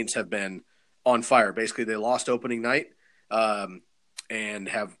Saints have been on fire. Basically, they lost opening night and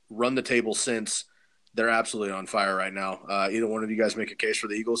have run the table since. They're absolutely on fire right now. Either one of you guys make a case for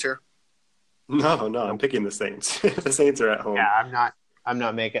the Eagles here? No, I'm picking the Saints. The Saints are at home. Yeah, I'm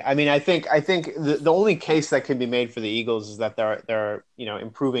not making. I mean, I think the only case that can be made for the Eagles is that their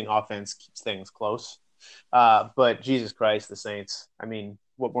improving offense keeps things close. But Jesus Christ, the Saints. I mean,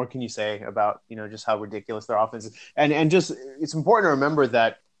 what more can you say about just how ridiculous their offense is? And just it's important to remember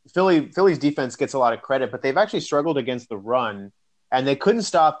that Philly's defense gets a lot of credit, but they've actually struggled against the run, and they couldn't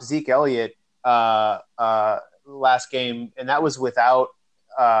stop Zeke Elliott last game, and that was without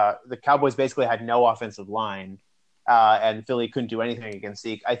the Cowboys basically had no offensive line, and Philly couldn't do anything against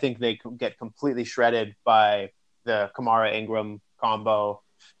Zeke. I think they get completely shredded by the Kamara Ingram combo.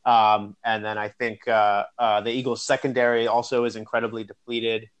 And then I think the Eagles secondary also is incredibly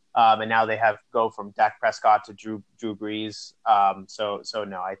depleted. And now they go from Dak Prescott to Drew Brees. So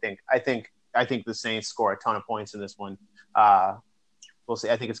no, I think the Saints score a ton of points in this one. We'll see.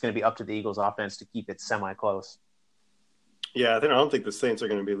 I think it's going to be up to the Eagles offense to keep it semi-close. Yeah, I don't think the Saints are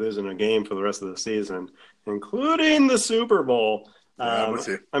going to be losing a game for the rest of the season, including the Super Bowl. I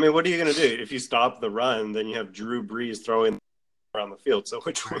mean, what are you going to do? If you stop the run, then you have Drew Brees throwing around the field. So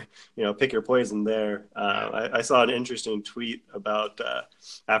which one, pick your poison there. I saw an interesting tweet about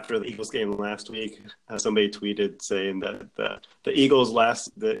after the Eagles game last week. Somebody tweeted saying that the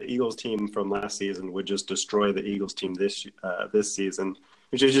Eagles team from last season would just destroy the Eagles team this season,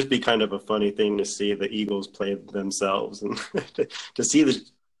 which would just be kind of a funny thing to see the Eagles play themselves and to see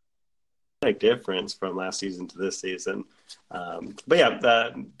difference from last season to this season. But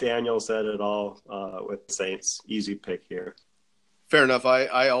yeah, Daniel said it all with Saints. Easy pick here. Fair enough.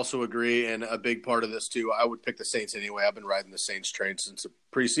 I also agree, and a big part of this too. I would pick the Saints anyway. I've been riding the Saints train since the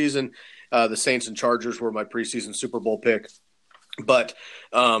preseason. The Saints and Chargers were my preseason Super Bowl pick, but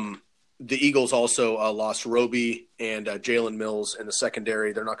the Eagles also lost Roby and Jalen Mills in the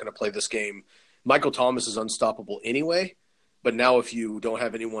secondary. They're not going to play this game. Michael Thomas is unstoppable anyway, but now if you don't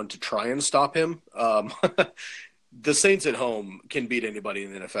have anyone to try and stop him, the Saints at home can beat anybody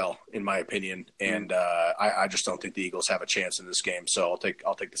in the NFL, in my opinion, and I just don't think the Eagles have a chance in this game. So I'll take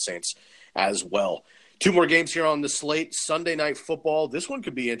the Saints as well. Two more games here on the slate. Sunday Night Football. This one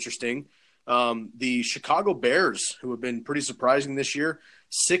could be interesting. The Chicago Bears, who have been pretty surprising this year,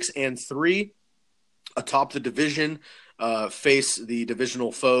 6-3 atop the division, face the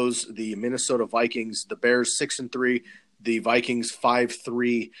divisional foes, the Minnesota Vikings. The Bears 6-3, the Vikings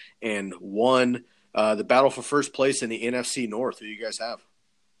 5-3-1. The battle for first place in the NFC North. Who do you guys have?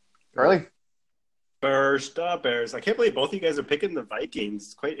 Early. First up, Bears. I can't believe both of you guys are picking the Vikings.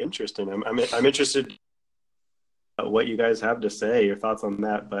 It's quite interesting. I'm interested what you guys have to say, your thoughts on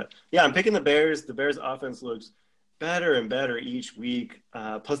that. But yeah, I'm picking the Bears. The Bears offense looks better and better each week.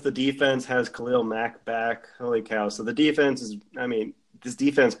 Plus the defense has Khalil Mack back. Holy cow. So the defense is, this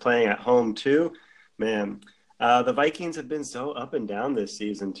defense playing at home too, man. The Vikings have been so up and down this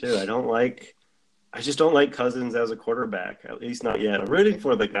season too. I just don't like Cousins as a quarterback, at least not yet. I'm rooting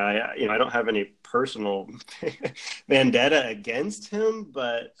for the guy. I don't have any personal vendetta against him,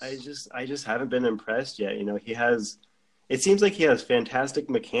 but I just haven't been impressed yet. It seems like he has fantastic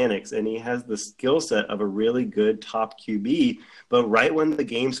mechanics and he has the skill set of a really good top QB, but right when the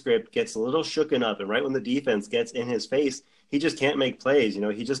game script gets a little shooken up and right when the defense gets in his face, he just can't make plays.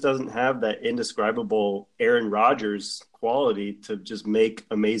 He just doesn't have that indescribable Aaron Rodgers quality to just make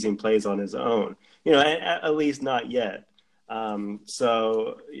amazing plays on his own. At least not yet.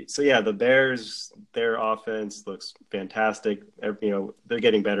 So yeah, the Bears, their offense looks fantastic. They're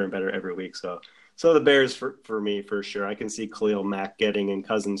getting better and better every week. So the Bears for me, for sure. I can see Khalil Mack getting in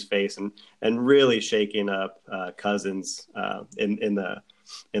Cousins' face and really shaking up Cousins in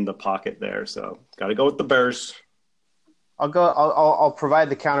the pocket there. So got to go with the Bears. I'll provide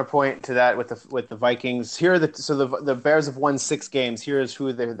the counterpoint to that with the Vikings. Here are the Bears have won 6 games. Here is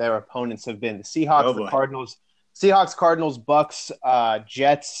who their opponents have been: the Seahawks, the Cardinals, Bucks,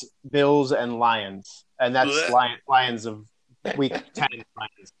 Jets, Bills, and Lions. And that's Lions of week 10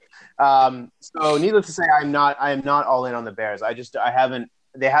 Lions. So needless to say, I am not all in on the Bears. They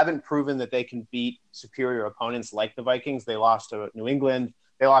haven't proven that they can beat superior opponents like the Vikings. They lost to New England.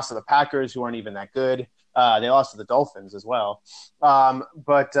 They lost to the Packers, who aren't even that good. They lost to the Dolphins as well. I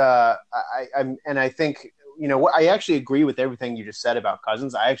think, I actually agree with everything you just said about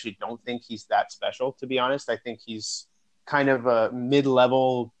Cousins. I actually don't think he's that special, to be honest. I think he's kind of a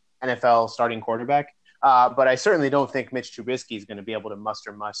mid-level NFL starting quarterback. But I certainly don't think Mitch Trubisky is going to be able to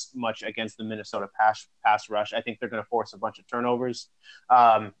muster much against the Minnesota pass rush. I think they're going to force a bunch of turnovers.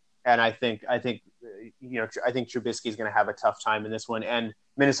 And I think Trubisky is going to have a tough time in this one. And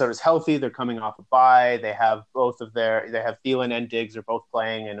Minnesota's healthy; they're coming off a bye. They have Thielen and Diggs are both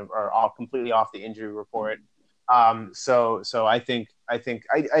playing and are all completely off the injury report. So I think I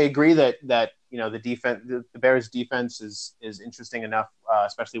agree that the defense, the Bears' defense is interesting enough,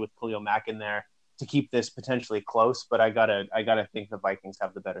 especially with Khalil Mack in there, to keep this potentially close. But I gotta think the Vikings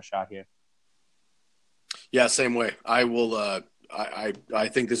have the better shot here. Yeah, same way. I will. I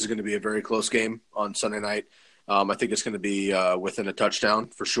think this is going to be a very close game on Sunday night. I think it's going to be within a touchdown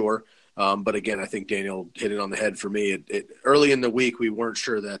for sure. But again, I think Daniel hit it on the head for me. Early in the week, we weren't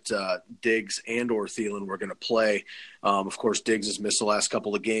sure that Diggs and or Thielen were going to play. Of course, Diggs has missed the last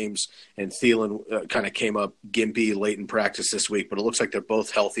couple of games, and Thielen kind of came up gimpy late in practice this week. But it looks like they're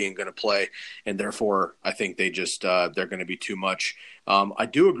both healthy and going to play, and therefore I think they're going to be too much. I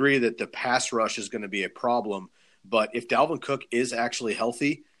do agree that the pass rush is going to be a problem. But if Dalvin Cook is actually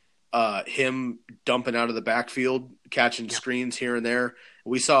healthy, him dumping out of the backfield, catching screens here and there,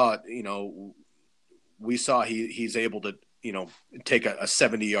 we saw he's able to, take a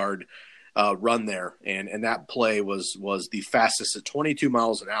 70-yard run there. And that play was the fastest at 22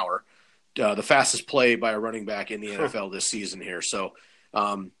 miles an hour, the fastest play by a running back in the NFL this season here. So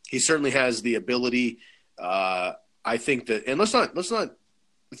he certainly has the ability. I think that, and let's not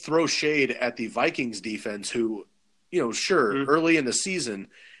throw shade at the Vikings defense who, early in the season,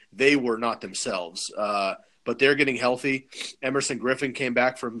 they were not themselves. But they're getting healthy. Emerson Griffin came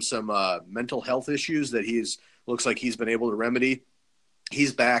back from some mental health issues that looks like he's been able to remedy.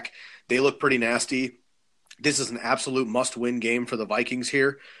 He's back. They look pretty nasty. This is an absolute must-win game for the Vikings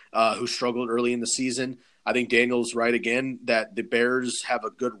here, who struggled early in the season. I think Daniel's right again that the Bears have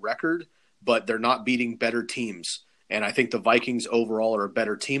a good record, but they're not beating better teams. And I think the Vikings overall are a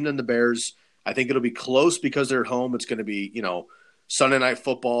better team than the Bears. I think it'll be close because they're at home. It's going to be, Sunday Night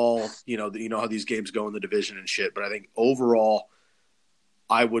Football. You know how these games go in the division and shit. But I think overall,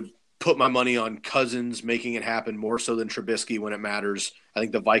 I would put my money on Cousins making it happen more so than Trubisky when it matters. I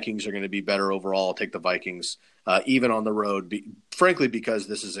think the Vikings are going to be better overall. I'll take the Vikings, even on the road, frankly, because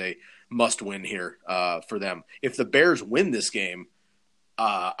this is a must-win here for them. If the Bears win this game,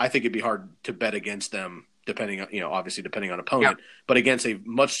 I think it'd be hard to bet against them, depending on opponent, but against a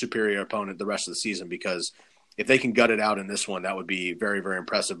much superior opponent the rest of the season, because if they can gut it out in this one, that would be very, very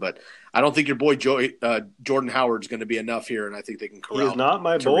impressive. But I don't think your boy Jordan Howard's going to be enough here, and I think they can corral. He's not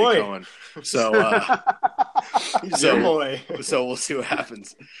my Tariq boy. Cohen. So, He's your boy. So we'll see what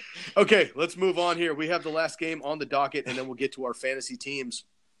happens. Okay, let's move on here. We have the last game on the docket, and then we'll get to our fantasy teams.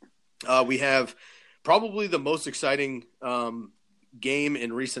 We have probably the most exciting game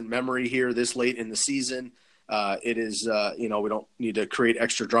in recent memory here this late in the season. It is, we don't need to create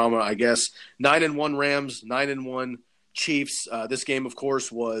extra drama, I guess. 9-1 Rams, 9-1 Chiefs. This game, of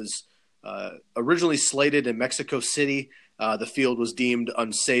course, was originally slated in Mexico City. The field was deemed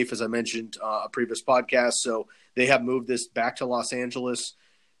unsafe, as I mentioned a previous podcast. So they have moved this back to Los Angeles.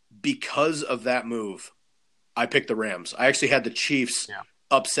 Because of that move, I picked the Rams. I actually had the Chiefs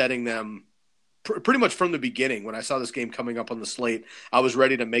upsetting them pretty much from the beginning. When I saw this game coming up on the slate, I was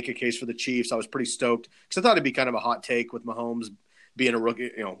ready to make a case for the Chiefs. I was pretty stoked because I thought it'd be kind of a hot take with Mahomes being a rookie,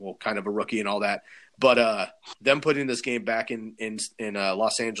 kind of a rookie and all that. But them putting this game back in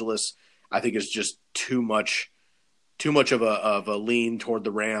Los Angeles, I think is just too much of a lean toward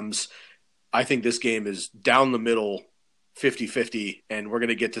the Rams. I think this game is down the middle, 50-50, and we're going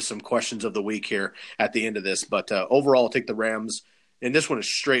to get to some questions of the week here at the end of this. But overall, I'll take the Rams. And this one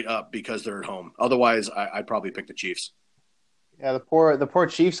is straight up because they're at home. Otherwise, I'd probably pick the Chiefs. Yeah, the poor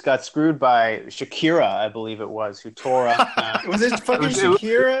Chiefs got screwed by Shakira, I believe it was, who tore up. Was it fucking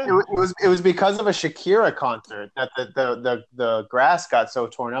Shakira? It was because of a Shakira concert that the grass got so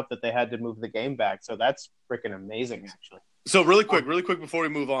torn up that they had to move the game back. So that's freaking amazing, actually. So really quick before we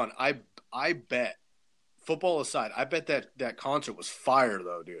move on, I bet. Football aside, I bet that concert was fire,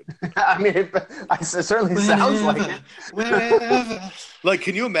 though, dude. I mean, it certainly sounds like it. Wherever. Like,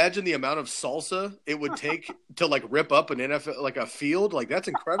 can you imagine the amount of salsa it would take to rip up an NFL a field? Like, that's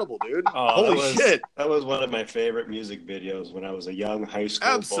incredible, dude. Oh, Holy shit! That was one of my favorite music videos when I was a young high school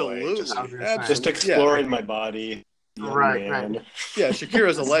Absolutely. boy. Just exploring my body. Right. Yeah,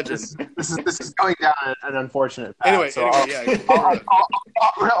 Shakira's a legend. This is going down an unfortunate path. Anyway,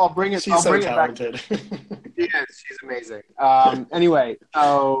 I'll bring it. She's I'll so bring talented. It back. She's amazing. Anyway,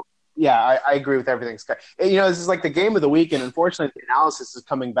 so yeah, I agree with everything, Scott. This is like the game of the week, and unfortunately, the analysis is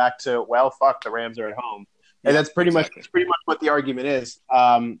coming back to the Rams are at home, and that's pretty much what the argument is.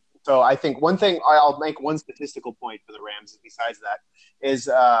 So I think one thing I'll make one statistical point for the Rams. Besides that, is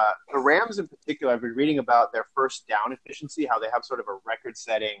the Rams in particular. I've been reading about their first down efficiency, how they have sort of a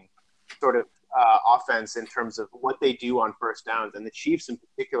record-setting sort of offense in terms of what they do on first downs, and the Chiefs in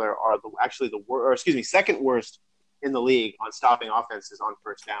particular are second worst in the league on stopping offenses on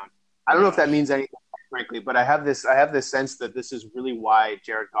first down. I don't know if that means anything, frankly, but I have this sense that this is really why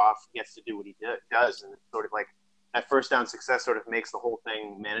Jared Goff gets to do what he does, and it's sort of like that first down success sort of makes the whole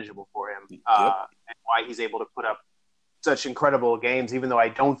thing manageable for him, and why he's able to put up such incredible games, even though I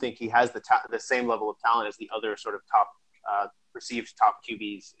don't think he has the same level of talent as the other sort of top perceived top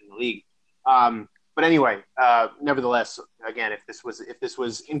QBs in the league. But anyway, nevertheless, again, if this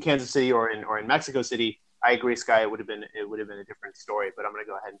was in Kansas City or in Mexico City, I agree, Sky. It would have been a different story. But I'm going to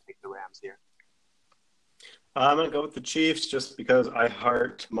go ahead and take the Rams here. I'm going to go with the Chiefs just because I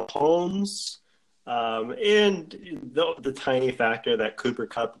heart Mahomes, and the tiny factor that Cooper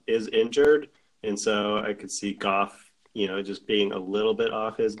Kupp is injured, and so I could see Goff, just being a little bit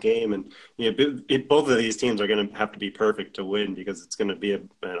off his game. And, both of these teams are going to have to be perfect to win because it's going to be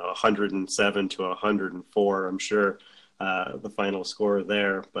 107 to 104, I'm sure, the final score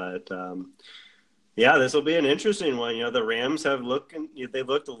there. But, this will be an interesting one. The Rams they've looked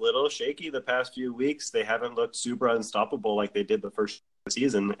a little shaky the past few weeks. They haven't looked super unstoppable like they did the first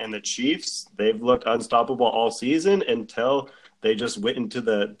season. And the Chiefs, they've looked unstoppable all season until they just went into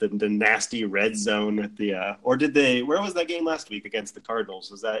the nasty red zone at where was that game last week against the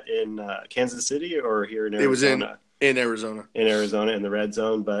Cardinals? Was that in Kansas City or here in Arizona? It was in Arizona. In Arizona, in the red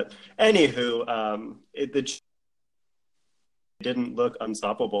zone. But anywho, the Chiefs didn't look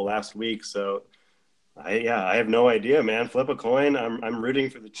unstoppable last week. So, I have no idea, man. Flip a coin. I'm rooting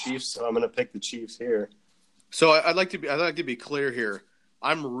for the Chiefs, so I'm going to pick the Chiefs here. So I'd like to be clear here.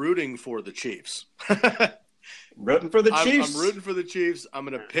 I'm rooting for the Chiefs. Rooting for the Chiefs. I'm rooting for the Chiefs. I'm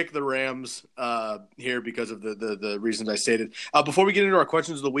going to pick the Rams here because of the reasons I stated. Before we get into our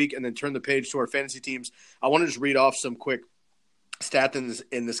questions of the week and then turn the page to our fantasy teams, I want to just read off some quick stats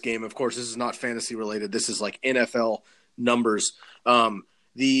in this game. Of course, this is not fantasy related. This is like NFL numbers.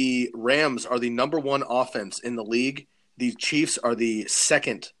 The Rams are the number one offense in the league. The Chiefs are the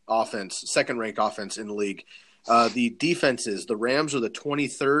second ranked offense in the league. The defenses, the Rams are the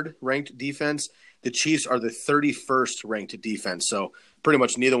 23rd ranked defense. The Chiefs are the 31st ranked defense. So pretty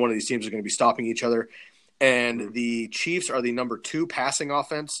much neither one of these teams are going to be stopping each other. And the Chiefs are the number 2 passing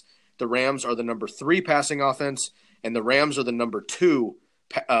offense. The Rams are the number 3 passing offense. And the Rams are the number 2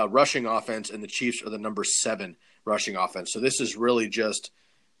 rushing offense. And the Chiefs are the number 7 rushing offense. So this is really just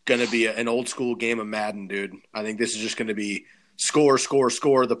going to be an old school game of Madden, dude. I think this is just going to be score, score,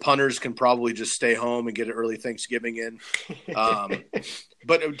 score. The punters can probably just stay home and get an early Thanksgiving in.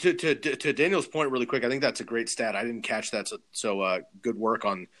 But to Daniel's point really quick, I think that's a great stat. I didn't catch that. So good work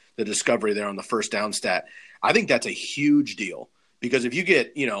on the discovery there on the first down stat. I think that's a huge deal because if you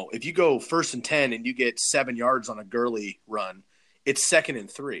go 1st and 10 and you get 7 yards on a Gurley run, it's 2nd and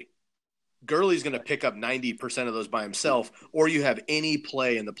 3. Gurley's going to pick up 90% of those by himself, or you have any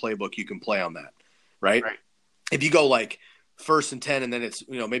play in the playbook you can play on that, right? If you go like 1st and 10 and then it's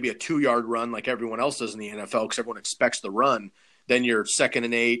maybe a 2-yard run like everyone else does in the NFL because everyone expects the run, then you're 2nd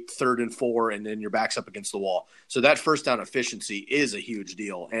and 8, 3rd and 4, and then your back's up against the wall. So that first down efficiency is a huge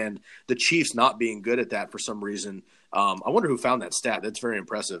deal, and the Chiefs not being good at that for some reason. I wonder who found that stat. That's very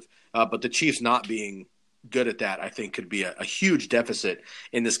impressive. But the Chiefs not being good at that, I think, could be a huge deficit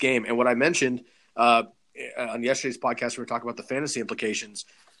in this game. And what I mentioned on yesterday's podcast, we were talking about the fantasy implications.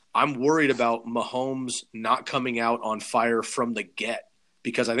 I'm worried about Mahomes not coming out on fire from the get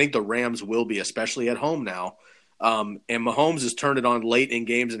because I think the Rams will be, especially at home now. And Mahomes has turned it on late in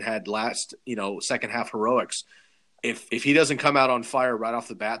games and had second half heroics. If he doesn't come out on fire right off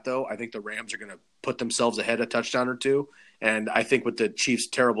the bat, though, I think the Rams are going to put themselves ahead a touchdown or two. And I think with the Chiefs'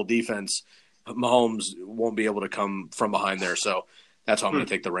 terrible defense, Mahomes won't be able to come from behind there. So that's how I'm going to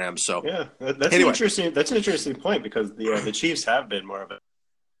take the Rams. So yeah, that's an interesting point because the Chiefs have been more of a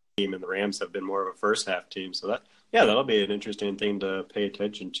team and the Rams have been more of a first half team. So that'll be an interesting thing to pay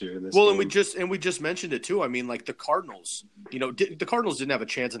attention to in this game. And we just mentioned it too. I mean, like the Cardinals, the Cardinals didn't have a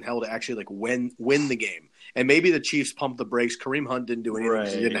chance in hell to actually like win the game. And maybe the Chiefs pumped the brakes. Kareem Hunt didn't do anything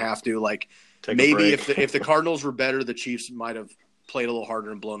because he didn't have to. Like maybe if the Cardinals were better, the Chiefs might have played a little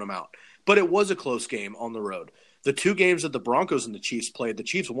harder and blown them out. But it was a close game on the road. The 2 games that the Broncos and the Chiefs played, the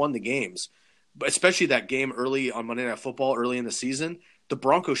Chiefs won the games, but especially that game early on Monday Night Football early in the season. The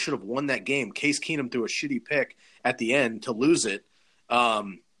Broncos should have won that game. Case Keenum threw a shitty pick at the end to lose it.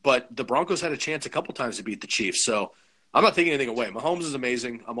 But the Broncos had a chance a couple times to beat the Chiefs. So I'm not taking anything away. Mahomes is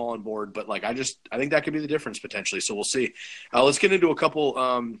amazing. I'm all on board. But I think that could be the difference potentially. So we'll see. Let's get into a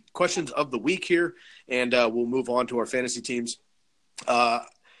couple questions of the week here, and we'll move on to our fantasy teams.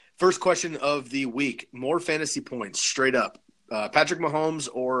 First question of the week, more fantasy points, straight up. Patrick Mahomes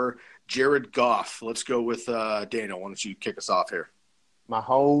or Jared Goff? Let's go with Daniel. Why don't you kick us off here?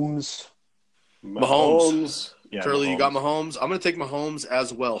 Mahomes. Yeah, Curly, Mahomes. You got Mahomes? I'm going to take Mahomes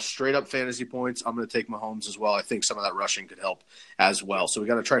as well. Straight up fantasy points, I'm going to take Mahomes as well. I think some of that rushing could help as well. So we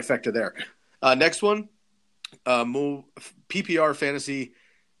got a trifecta there. Next one, move PPR fantasy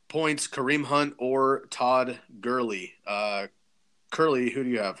points, Kareem Hunt or Todd Gurley. Curly, who do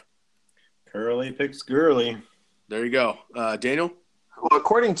you have? Curly picks Gurley. There you go. Daniel? Well,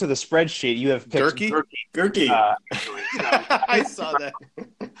 according to the spreadsheet, you have picked Gurkey. I saw that.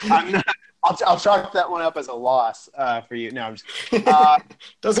 I'll chalk that one up as a loss for you. No, I'm just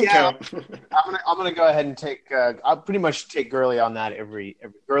doesn't count. I'm gonna go ahead and take. I'll pretty much take Gurley on that every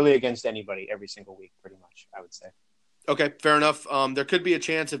Gurley against anybody every single week, pretty much. I would say. Okay, fair enough. There could be a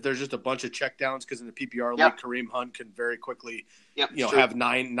chance if there's just a bunch of checkdowns because in the PPR league, Kareem Hunt can very quickly, have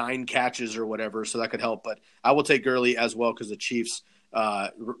nine catches or whatever, so that could help. But I will take Gurley as well because the Chiefs'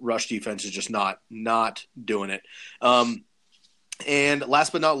 rush defense is just not doing it. And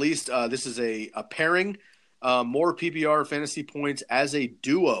last but not least, this is a pairing. More PPR fantasy points as a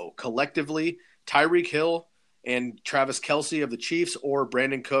duo collectively. Tyreek Hill and Travis Kelce of the Chiefs, or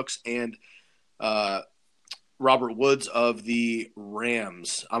Brandon Cooks and Robert Woods of the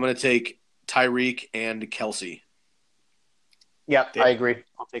Rams. I'm going to take Tyreek and Kelce. Yeah, I agree.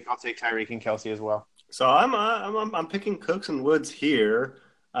 I'll take Tyreek and Kelce as well. So I'm picking Cooks and Woods here.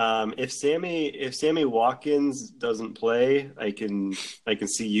 If Sammy Watkins doesn't play, I can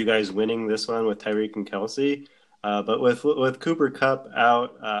see you guys winning this one with Tyreek and Kelce. But with Cooper Kupp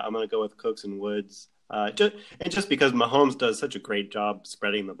out, I'm going to go with Cooks and Woods. Just because Mahomes does such a great job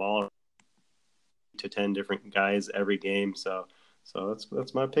spreading the ball to 10 different guys every game. So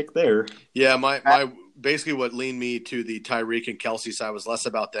that's my pick there. Yeah, my basically what leaned me to the Tyreek and Kelsey side was less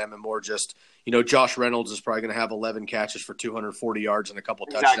about them and more just, Josh Reynolds is probably going to have 11 catches for 240 yards and a couple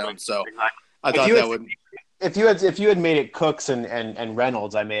touchdowns. So I thought that would. If you had made it Cooks and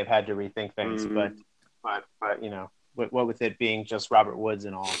Reynolds, I may have had to rethink things. Mm-hmm. But what with it being just Robert Woods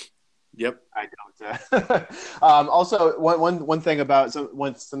and all. Yep. I don't. Also, one thing about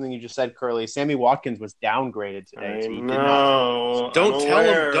something you just said, Curly. Sammy Watkins was downgraded today. No, don't tell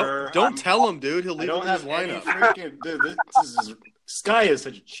him. Don't tell him, dude. He'll leave him in his lineup. Dude, Sky is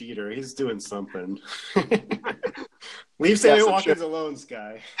such a cheater. He's doing something. Leave Sammy Watkins alone,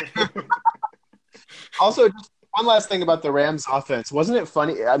 Sky. Also, just one last thing about the Rams offense. Wasn't it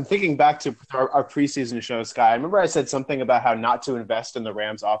funny? I'm thinking back to our preseason show, Sky. I remember I said something about how not to invest in the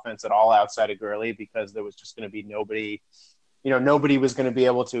Rams offense at all outside of Gurley because there was just going to be nobody, nobody was going to be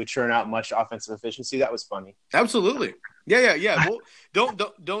able to churn out much offensive efficiency. That was funny. Absolutely. Yeah. Well,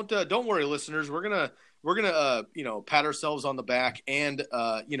 don't worry, listeners. We're gonna pat ourselves on the back and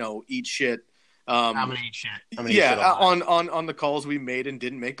eat shit. I'm gonna eat shit. On the calls we made and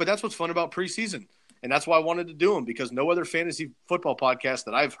didn't make. But that's what's fun about preseason. And that's why I wanted to do them, because no other fantasy football podcast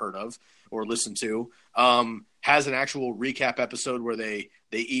that I've heard of or listened to has an actual recap episode where they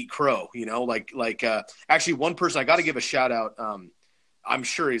eat crow. Actually, one person I got to give a shout out. I'm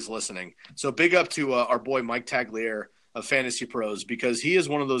sure he's listening. So big up to our boy Mike Tagliere of Fantasy Pros, because he is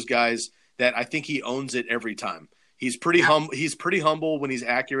one of those guys that I think he owns it every time. He's pretty humble when he's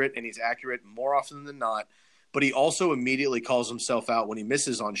accurate, and he's accurate more often than not. But he also immediately calls himself out when he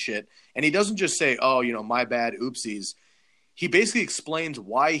misses on shit. And he doesn't just say, oh, my bad, oopsies. He basically explains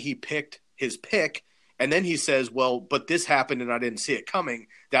why he picked his pick. And then he says, well, but this happened and I didn't see it coming.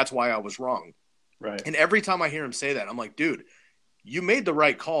 That's why I was wrong. Right. And every time I hear him say that, I'm like, dude, you made the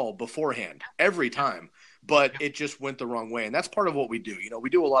right call beforehand every time. But it just went the wrong way. And that's part of what we do. We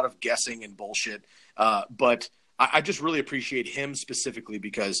do a lot of guessing and bullshit. But I just really appreciate him specifically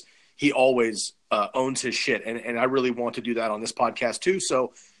because he always owns his shit. And I really want to do that on this podcast too.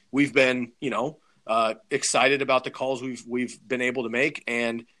 So we've been, excited about the calls we've been able to make,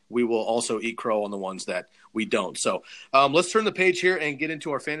 and we will also eat crow on the ones that we don't. So let's turn the page here and get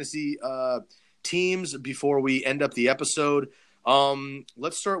into our fantasy teams before we end up the episode.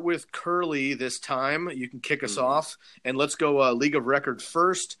 Let's start with Curly this time. You can kick us off, and let's go League of Record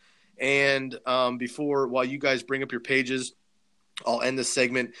first. And while you guys bring up your pages, I'll end this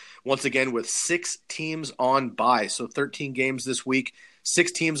segment once again with 6 teams on bye. So 13 games this week,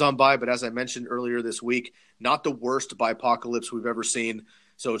 6 teams on bye. But as I mentioned earlier this week, not the worst bye apocalypse we've ever seen.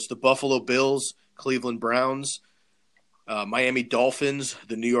 So it's the Buffalo Bills, Cleveland Browns, Miami Dolphins,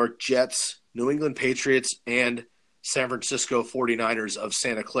 the New York Jets, New England Patriots, and San Francisco 49ers of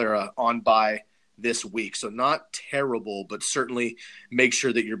Santa Clara on bye this week. So not terrible, but certainly make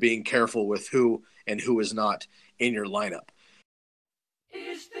sure that you're being careful with who and who is not in your lineup.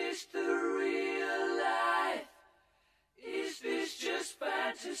 Is this the real life? Is this just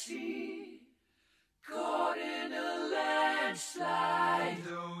fantasy? Caught in a landslide,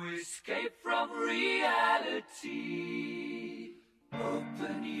 no escape from reality.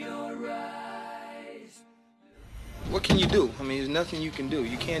 Open your eyes. What can you do? I mean, there's nothing you can do.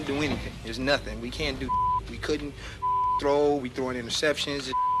 You can't do anything. There's nothing. We can't do. We couldn't throw. We throwing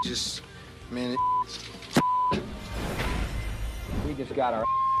interceptions. Man. We just got our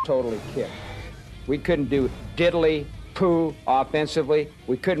totally kicked. We couldn't do diddly poo offensively.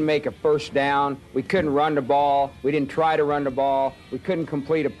 We couldn't make a first down. We couldn't run the ball. We didn't try to run the ball. We couldn't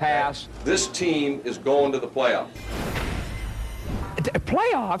complete a pass. This team is going to the playoffs.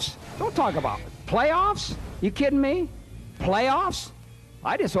 Playoffs? Don't talk about it. Playoffs? You kidding me? Playoffs?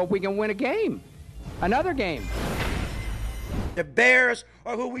 I just hope we can win a game. Another game. The Bears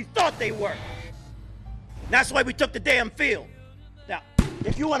are who we thought they were. That's why we took the damn field. Now,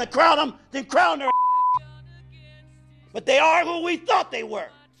 if you want to crown them, then crown their. But they are who we thought they were,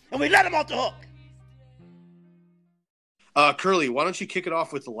 and we let them off the hook. Curly, why don't you kick it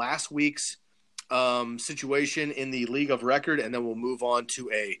off with last week's situation in the League of Record, and then we'll move on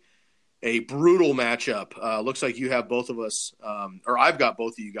to a brutal matchup. Looks like you have both of us, or I've got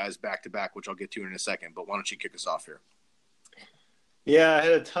both of you guys back to back, which I'll get to in a second. But why don't you kick us off here? Yeah, I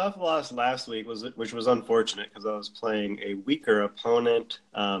had a tough loss last week, which was unfortunate because I was playing a weaker opponent,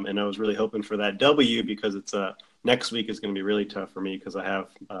 and I was really hoping for that W because it's next week is going to be really tough for me because I have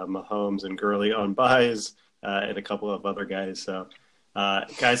Mahomes and Gurley on buys and a couple of other guys. So Guys,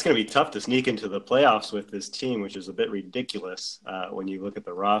 it's going to be tough to sneak into the playoffs with this team, which is a bit ridiculous when you look at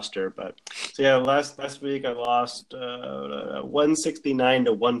the roster. But so yeah, last week I lost 169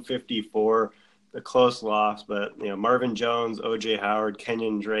 to 154, a close loss. But Marvin Jones, O.J. Howard,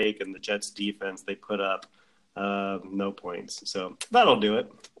 Kenyon Drake, and the Jets defense, they put up no points. So that'll do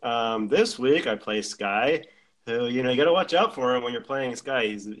it. This week I play Sky. So, you got to watch out for him when you're playing Sky.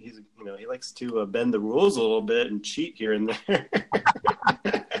 He's he likes to bend the rules a little bit and cheat here and there.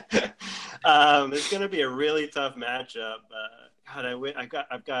 It's going to be a really tough matchup.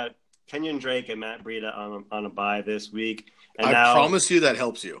 I've got Kenyon Drake and Matt Breida on a bye this week. And I promise you that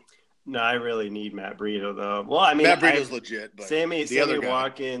helps you. No, I really need Matt Breida, though. Well, I mean, Matt Breida's legit, but Sammy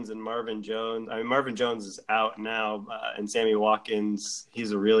Watkins and Marvin Jones. I mean, Marvin Jones is out now, and Sammy Watkins,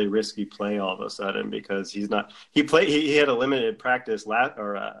 he's a really risky play all of a sudden because he's not. He had a limited practice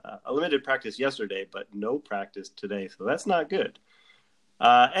a limited practice yesterday, but no practice today, so that's not good.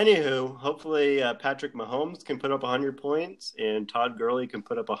 Anywho, hopefully Patrick Mahomes can put up 100 points and Todd Gurley can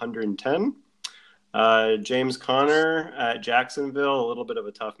put up 110. James Conner at Jacksonville, a little bit of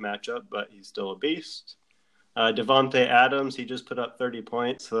a tough matchup, but he's still a beast. Devontae Adams, he just put up 30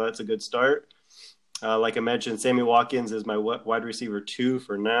 points, so that's a good start. Like I mentioned, Sammy Watkins is my wide receiver 2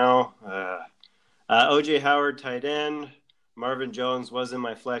 for now. O.J. Howard, tight end. Marvin Jones was in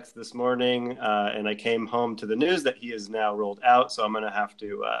my flex this morning, and I came home to the news that he is now rolled out, so I'm going to have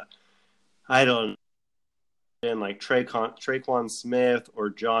to, like Traquan Smith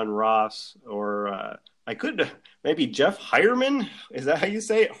or John Ross, or I could maybe Jeff Hireman. Is that how you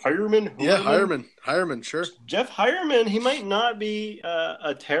say it? Hireman? Yeah, Hireman, sure. Jeff Hireman, he might not be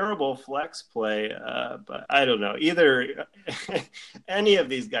a terrible flex play, but I don't know. Either any of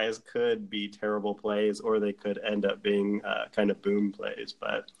these guys could be terrible plays, or they could end up being kind of boom plays.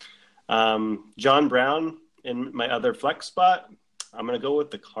 But John Brown in my other flex spot, I'm going to go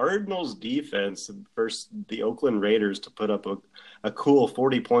with the Cardinals defense versus the Oakland Raiders to put up a cool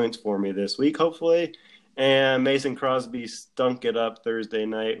 40 points for me this week, hopefully. And Mason Crosby stunk it up Thursday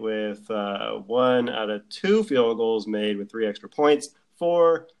night with 1 out of 2 field goals made with 3 extra points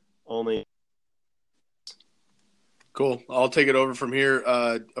for only. Cool. I'll take it over from here.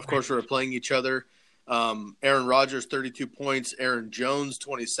 Of course, we're playing each other. Aaron Rodgers, 32 points. Aaron Jones,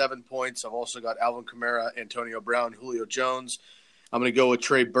 27 points. I've also got Alvin Kamara, Antonio Brown, Julio Jones. I'm going to go with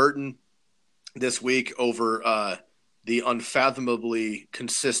Trey Burton this week over the unfathomably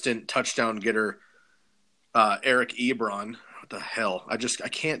consistent touchdown getter Eric Ebron. What the hell? I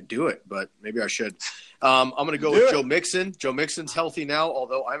can't do it, but maybe I should. I'm going to go with Joe Mixon. Joe Mixon's healthy now,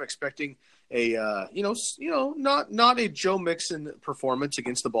 although I'm expecting a not a Joe Mixon performance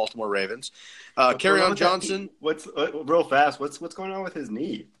against the Baltimore Ravens. Kerryon Johnson. What's real fast? What's going on with his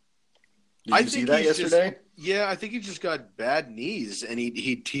knee? Did you see that yesterday? I think he just got bad knees, and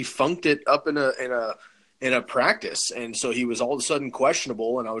he funked it up in a practice, and so he was all of a sudden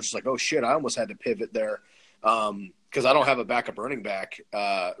questionable. And I was just like, oh shit, I almost had to pivot there because I don't have a backup running back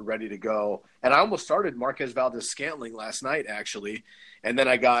ready to go. And I almost started Marquez Valdes-Scantling last night actually, and then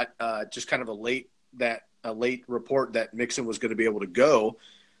I got just kind of a late report that Mixon was going to be able to go.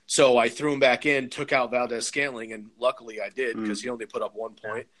 So I threw him back in, took out Valdes-Scantling, and luckily I did because he only put up 1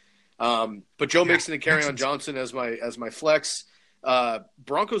 point. But Joe Mixon and Kerryon Johnson as my flex.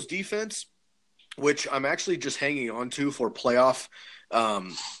 Broncos defense, which I'm actually just hanging on to for playoff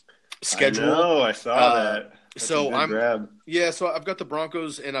schedule. I know, I saw that. So I've got the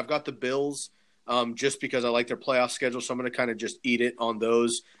Broncos and I've got the Bills just because I like their playoff schedule. So I'm going to kind of just eat it on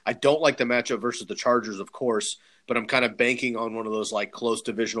those. I don't like the matchup versus the Chargers, of course, but I'm kind of banking on one of those like close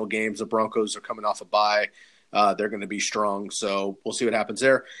divisional games. The Broncos are coming off a bye. They're going to be strong, so we'll see what happens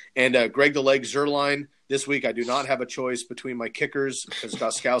there. And Greg the Leg Zuerlein, this week I do not have a choice between my kickers because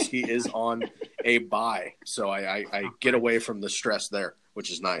Gostkowski is on a bye. So I get away from the stress there, which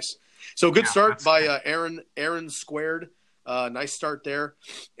is nice. So good start by Aaron Squared. Nice start there.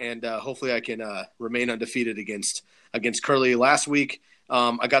 And hopefully I can remain undefeated against Curly. Last week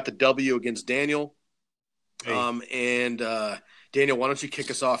I got the W against Daniel. Hey. Daniel, why don't you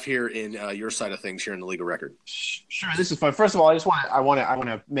kick us off here in your side of things here in the League of Record? Sure, this is fun. First of all, I want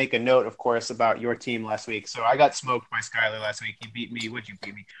to make a note, of course, about your team last week. So I got smoked by Skyler last week. He beat me. What'd you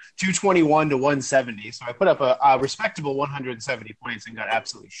beat me? 221 to 170. So I put up a respectable 170 points and got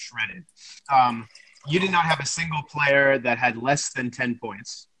absolutely shredded. You did not have a single player that had less than 10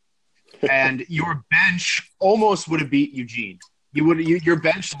 points, and your bench almost would have beat Eugene. Your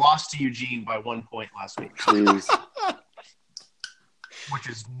bench lost to Eugene by 1 point last week. Jeez. Which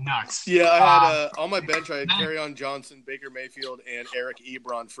is nuts. Yeah, I had on my bench, I had Kerryon Johnson, Baker Mayfield, and Eric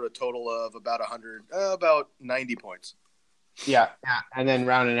Ebron for a total of about 90 points. Yeah, and then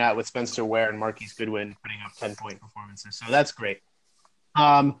rounding out with Spencer Ware and Marquise Goodwin putting up 10-point performances. So that's great.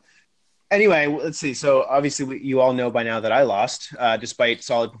 Anyway, let's see. So obviously, you all know by now that I lost, despite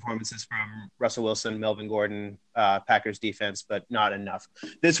solid performances from Russell Wilson, Melvin Gordon, Packers defense, but not enough.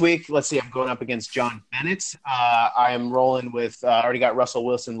 This week, let's see. I'm going up against John Bennett. I am rolling with. Already got Russell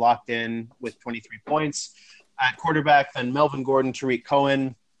Wilson locked in with 23 points at quarterback. Then Melvin Gordon, Tariq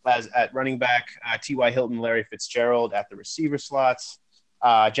Cohen as at running back. T.Y. Hilton, Larry Fitzgerald at the receiver slots.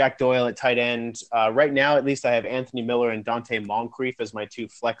 Jack Doyle at tight end. Right now, at least, I have Anthony Miller and Dante Moncrief as my two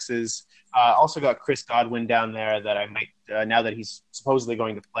flexes. Also got Chris Godwin down there that I might, now that he's supposedly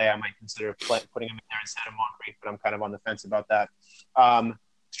going to play, I might consider putting him in there instead of Moncrief, but I'm kind of on the fence about that.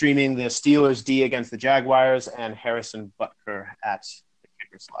 Streaming the Steelers D against the Jaguars and Harrison Butker at the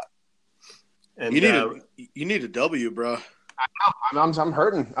kicker slot. And you need a W, bro. I know. I'm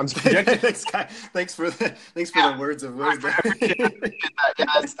hurting. I'm projecting. Thanks for the words of wisdom.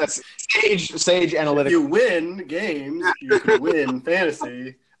 That's sage analytics. If you win games, you can win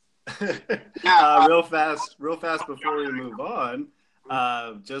fantasy. Real fast before we move on.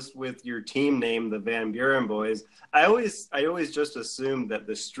 Just with your team name, the Van Buren Boys. I always just assumed that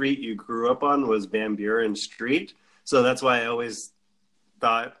the street you grew up on was Van Buren Street, so that's why I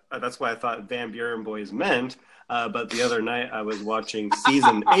thought Van Buren Boys meant. But the other night I was watching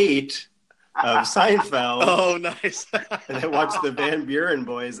season 8 of Seinfeld. Oh, nice. And I watched the Van Buren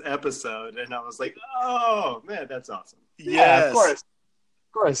Boys episode, and I was like, oh, man, that's awesome. Yeah, of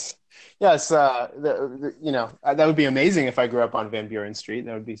course. Yes, that would be amazing if I grew up on Van Buren Street.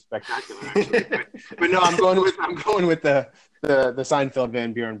 That would be spectacular, actually. but no, I'm going with the Seinfeld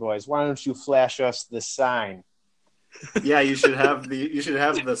Van Buren Boys. Why don't you flash us the sign? Yeah, you should have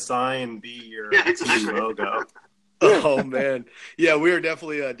the sign be your team logo. Oh man, yeah, we are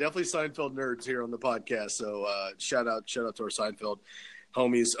definitely Seinfeld nerds here on the podcast. So shout out to our Seinfeld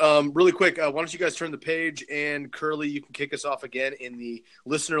homies. Really quick, why don't you guys turn the page, and Curly, you can kick us off again in the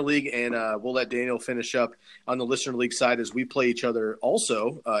Listener League, and we'll let Daniel finish up on the Listener League side as we play each other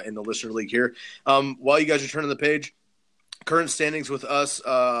also in the Listener League here. While you guys are turning the page, current standings with us,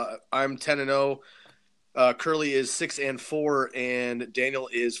 I'm 10-0. Curly is 6-4, and Daniel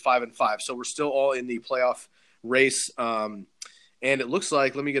is 5-5. So we're still all in the playoff race. And it looks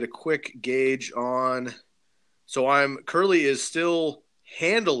like, let me get a quick gauge on. So Curly is still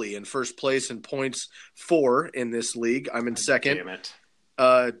handily in first place in points 4 in this league. I'm in second. Damn it.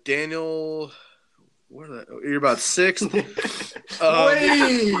 Daniel, you're about 6th.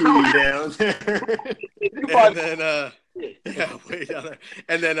 Way down there. And then yeah, way down there.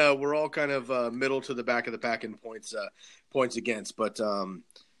 And then we're all kind of middle to the back of the pack in points against. But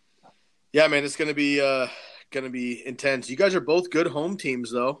yeah, man, it's gonna be intense. You guys are both good home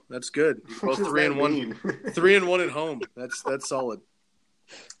teams, though. That's good. You're both 3-1, 3-1 at home. That's solid.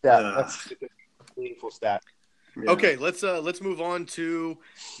 Yeah, that's a meaningful stat. Yeah. Okay, let's move on to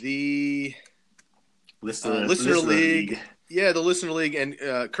the Listener League. Yeah, the Listener League, and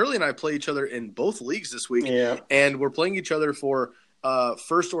Curly and I play each other in both leagues this week. Yeah. And we're playing each other for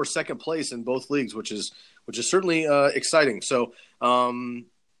first or second place in both leagues, which is certainly exciting. So, why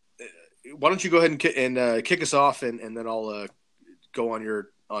don't you go ahead and kick us off, and then I'll go on your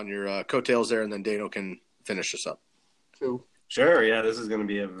coattails there, and then Daniel can finish us up. Sure. Yeah, this is going to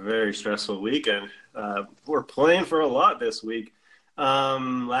be a very stressful weekend. We're playing for a lot this week.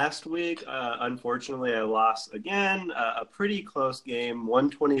 Last week, unfortunately, I lost again, a pretty close game,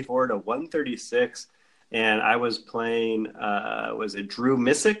 124-136. And I was playing, was it Drew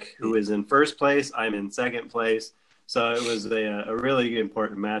Missick, who is in first place? I'm in second place. So it was a really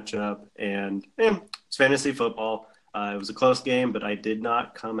important matchup. And it's fantasy football. It was a close game, but I did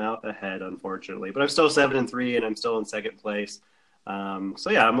not come out ahead, unfortunately. But I'm still 7-3, and I'm still in second place.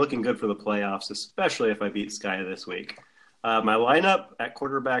 So yeah, I'm looking good for the playoffs, especially if I beat Sky this week. My lineup at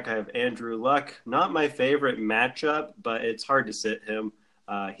quarterback, I have Andrew Luck. Not my favorite matchup, but it's hard to sit him.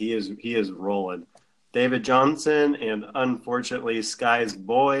 He is rolling. David Johnson, and unfortunately Sky's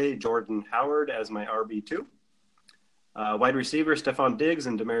boy, Jordan Howard, as my RB2. Wide receiver, Stephon Diggs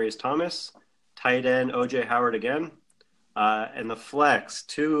and Demaryius Thomas. Tight end, O.J. Howard again. And the flex,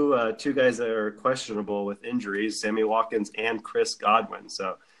 two guys that are questionable with injuries, Sammy Watkins and Chris Godwin.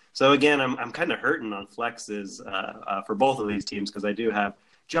 So again, I'm kind of hurting on flexes for both of these teams because I do have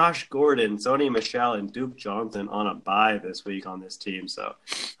Josh Gordon, Sony Michel, and Duke Johnson on a bye this week on this team. So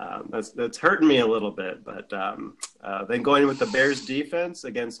that's hurting me a little bit. But then going with the Bears defense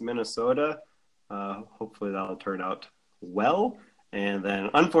against Minnesota, hopefully that'll turn out well. And then,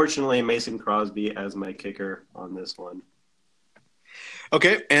 unfortunately, Mason Crosby as my kicker on this one.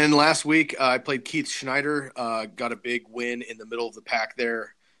 Okay, and last week I played Keith Schneider. Got a big win in the middle of the pack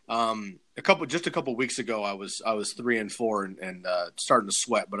there. A couple weeks ago, I was 3-4 and starting to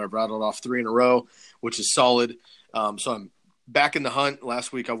sweat, but I've rattled off 3 in a row, which is solid. So I'm back in the hunt.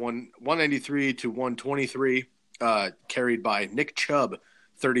 Last week I won 193 to 123, carried by Nick Chubb,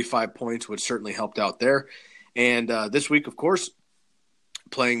 35 points, which certainly helped out there. And this week, of course,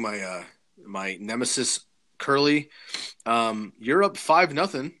 playing my nemesis Curly. You're up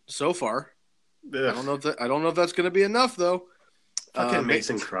 5-0 so far. Ugh. I don't know if that's going to be enough though. Fucking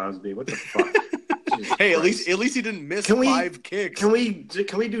Mason Crosby, what the fuck? Hey, at least he didn't miss 5 kicks. Can we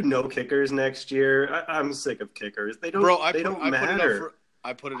do no kickers next year? I'm sick of kickers. They don't. They don't matter.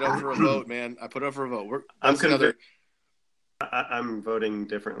 I put it up for a vote, man. I put it up for a vote. I'm voting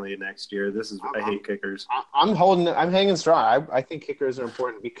differently next year. I hate kickers. I'm hanging strong. I think kickers are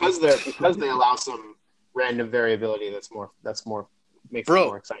important because they allow some random variability that's more makes it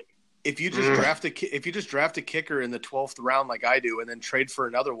more exciting. If you just draft a kicker in the 12th round like I do, and then trade for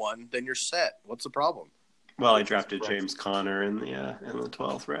another one, then you're set. What's the problem? Well, I drafted James Conner in the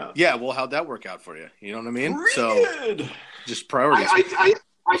 12th round. Yeah, well, how'd that work out for you? You know what I mean? Pretty so good. Just priorities. I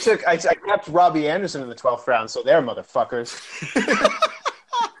kept Robbie Anderson in the 12th round, so they're motherfuckers.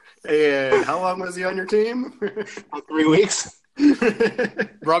 And how long was he on your team? 3 weeks.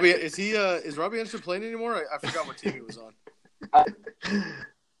 Robbie, is Robbie Anderson playing anymore? I forgot what team he was on.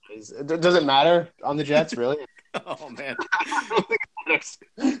 Does it matter on the Jets, really? Oh man.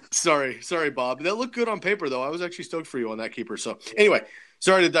 Sorry, Bob. That looked good on paper, though. I was actually stoked for you on that keeper. So anyway,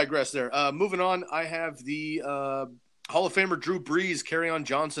 sorry to digress there. Moving on, I have the Hall of Famer Drew Brees, Kerryon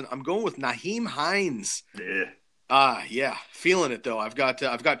Johnson. I'm going with Nyheim Hines. Yeah, feeling it though. I've got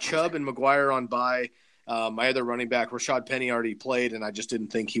Chubb and McGuire on bye. My other running back, Rashad Penny, already played, and I just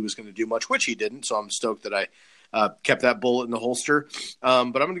didn't think he was going to do much, which he didn't. So I'm stoked that I kept that bullet in the holster. But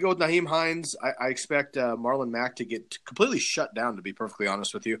I'm going to go with Nyheim Hines. I expect Marlon Mack to get completely shut down, to be perfectly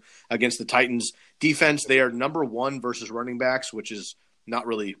honest with you, against the Titans defense. They are number 1 versus running backs, which is not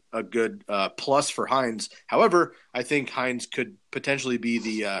really a good plus for Hines. However, I think Hines could potentially be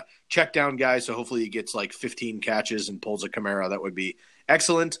the check down guy. So hopefully he gets like 15 catches and pulls a Kamara. That would be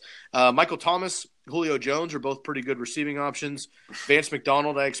excellent. Michael Thomas, Julio Jones are both pretty good receiving options. Vance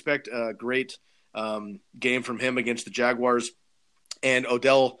McDonald, I expect a great game from him against the Jaguars. And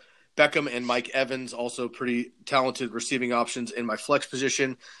Odell Beckham and Mike Evans, also pretty talented receiving options in my flex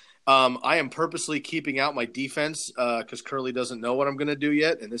position. I am purposely keeping out my defense because Curly doesn't know what I'm going to do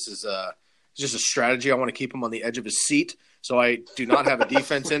yet. And this is just a strategy. I want to keep him on the edge of his seat. So I do not have a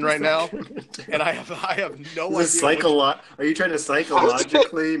defense in right now. And I have no idea. Are you trying to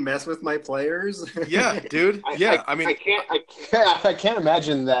psychologically mess with my players? Yeah, dude. Yeah. I can't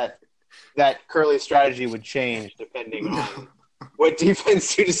imagine that Curly's strategy would change depending on what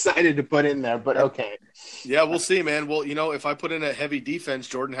defense you decided to put in there, but okay. Yeah, we'll see, man. Well, if I put in a heavy defense,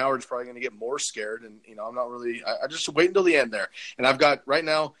 Jordan Howard's probably going to get more scared, and I'm not really. I just wait until the end there. And I've got right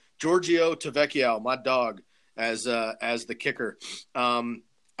now Giorgio Tavecchio, my dog, as the kicker. I'm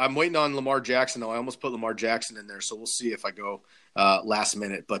waiting on Lamar Jackson though. I almost put Lamar Jackson in there, so we'll see if I go last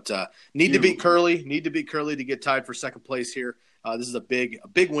minute. But need to beat Curly. Need to beat Curly to get tied for second place here. This is a big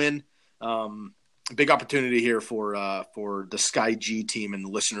win. Big opportunity here for the Sky G team in the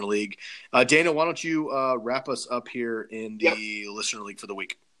Listener League. Dana, why don't you wrap us up here in the Listener League for the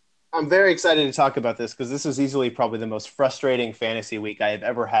week? I'm very excited to talk about this because this was easily probably the most frustrating fantasy week I have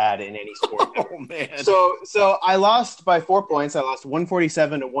ever had in any sport. Oh, man. So I lost by 4 points. I lost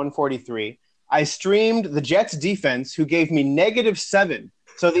 147 to 143. I streamed the Jets defense, who gave me -7.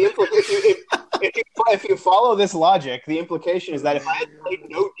 So if you follow this logic, the implication is that if I had played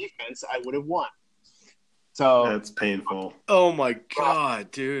no defense, I would have won. So that's painful. Oh my God,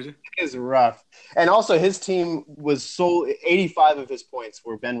 dude. It is rough. And also his team was 85 of his points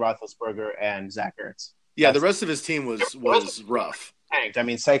were Ben Roethlisberger and Zach Ertz. Yeah, the rest of his team was rough. Tanked. I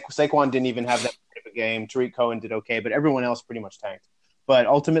mean, Saquon didn't even have that type of game. Tariq Cohen did okay, but everyone else pretty much tanked. But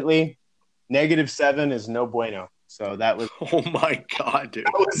ultimately, -7 is no bueno. So that was oh my God, dude.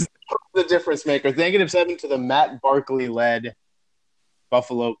 That was the difference maker. -7 to the Matt Barkley-led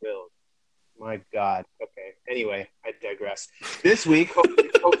Buffalo Bills. My God. Okay. Anyway, I digress. This week,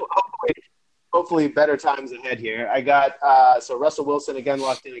 hopefully better times ahead here. I got so Russell Wilson again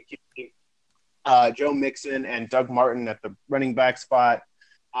locked in at QB. Joe Mixon and Doug Martin at the running back spot.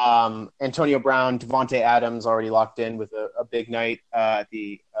 Antonio Brown, Devontae Adams already locked in with a big night at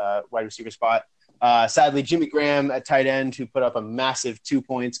the wide receiver spot. Sadly, Jimmy Graham at tight end, who put up a massive 2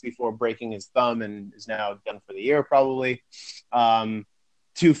 points before breaking his thumb and is now done for the year probably.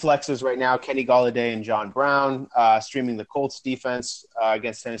 two flexes right now, Kenny Golladay and John Brown, streaming the Colts defense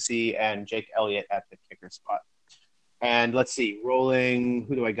against Tennessee, and Jake Elliott at the kicker spot. And let's see, rolling.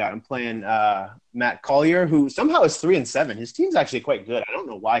 Who do I got? I'm playing Matt Collier, who somehow is 3-7. His team's actually quite good. I don't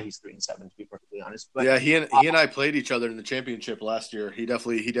know why he's 3-7, to be perfectly honest. But yeah, he and I played each other in the championship last year. He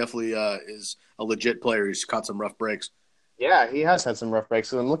definitely is a legit player. He's caught some rough breaks. Yeah, he has had some rough breaks.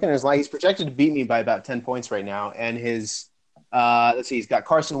 So I'm looking at his line. He's projected to beat me by about 10 points right now. And his let's see, he's got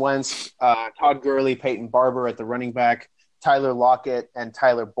Carson Wentz, Todd Gurley, Peyton Barber at the running back, Tyler Lockett and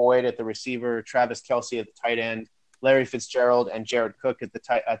Tyler Boyd at the receiver, Travis Kelce at the tight end, Larry Fitzgerald and Jared Cook at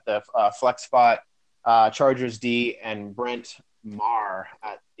the flex spot, Chargers D, and Brent Maher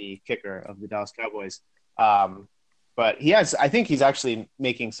at the kicker of the Dallas Cowboys. But I think he's actually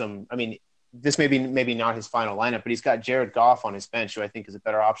making some. I mean, this may be maybe not his final lineup, but he's got Jared Goff on his bench, who I think is a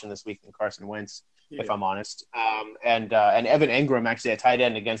better option this week than Carson Wentz, if I'm honest. And Evan Engram actually at tight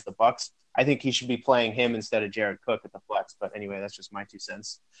end against the Bucs. I think he should be playing him instead of Jared Cook at the flex. But anyway, that's just my 2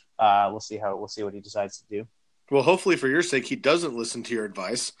 cents. We'll see what he decides to do. Well, hopefully for your sake, he doesn't listen to your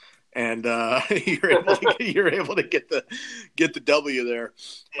advice, and you're able to get the W there.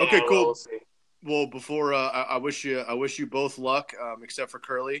 Okay, Yeah, cool. we'll see. Well, before I wish you both luck, except for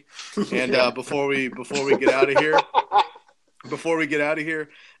Curly, and before we get out of here,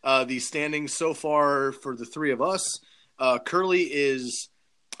 the standings so far for the three of us, Curly is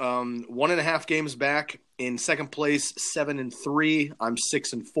 1.5 games back in second place, 7-3. I'm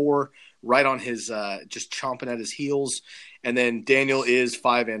 6-4. Right on his just chomping at his heels. And then Daniel is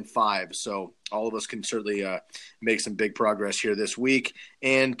 5-5. So all of us can certainly make some big progress here this week.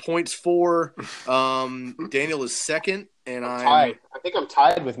 And points for Daniel is second, and I'm tied. I think I'm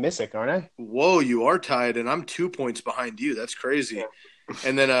tied with Missick, aren't I? Whoa, you are tied, and I'm 2 points behind you. That's crazy. Yeah.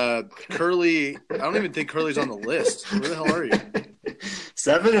 And then Curly, I don't even think Curly's on the list. Where the hell are you?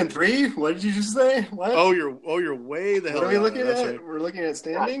 7-3. What did you just say? What? Oh, you're way the hell. What are we out. looking That's at? right. We're looking at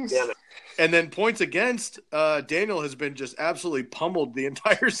standings. Damn it. And then points against, Daniel has been just absolutely pummeled the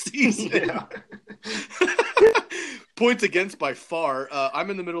entire season. Yeah. Points against by far. I'm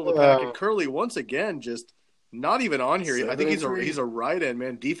in the middle of the pack, and Curly once again just not even on here. I think he's a right end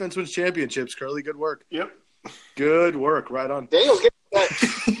man. Defense wins championships. Curly, good work. Yep. Good work. Right on. Daniel, get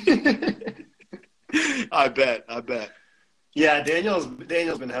that. I bet. Yeah, Daniel's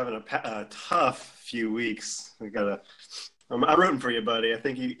been having a tough few weeks. I'm rooting for you, buddy. I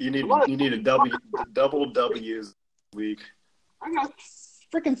think you need a double W's this week. I got a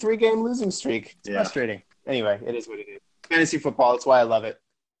freaking 3-game losing streak. It's frustrating. Anyway, it is what it is. Fantasy football. That's why I love it.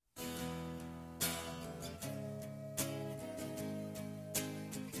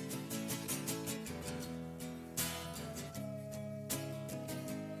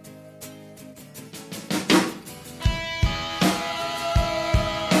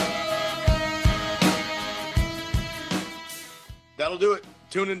 That'll do it.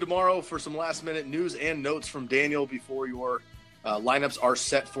 Tune in tomorrow for some last-minute news and notes from Daniel before your lineups are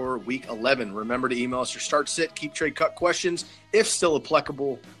set for Week 11. Remember to email us your start, sit, keep, trade, cut questions, if still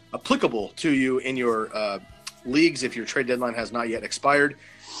applicable to you in your leagues if your trade deadline has not yet expired,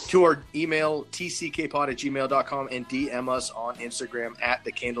 to our email, tckpod@gmail.com, and DM us on Instagram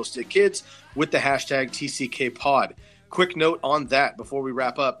 @TheCandlestickKids with the hashtag TCKPod. Quick note on that before we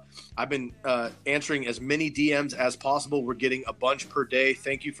wrap up. I've been answering as many DMs as possible. We're getting a bunch per day.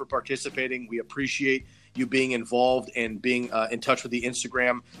 Thank you for participating. We appreciate you being involved and being in touch with the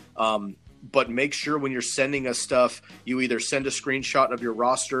Instagram. But make sure when you're sending us stuff, you either send a screenshot of your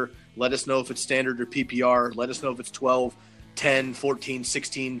roster. Let us know if it's standard or PPR. Let us know if it's 12, 10, 14,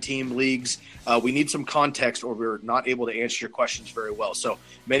 16 team leagues. We need some context or we're not able to answer your questions very well. So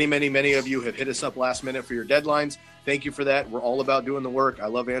many of you have hit us up last minute for your deadlines. Thank you for that. We're all about doing the work. I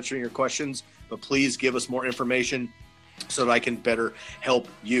love answering your questions, but please give us more information so that I can better help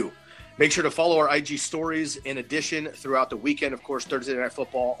you. Make sure to follow our IG stories in addition throughout the weekend. Of course, Thursday Night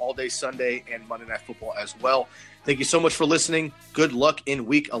Football, all day Sunday, and Monday Night Football as well. Thank you so much for listening. Good luck in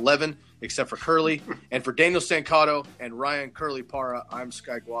Week 11, except for Curly. And for Daniel Stancato and Ryan Curly Para, I'm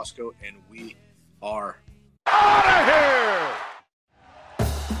Sky Guasco, and we are out of here!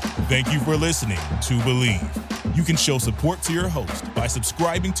 Thank you for listening to Believe. You can show support to your host by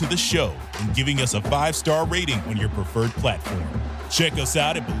subscribing to the show and giving us a 5-star rating on your preferred platform. Check us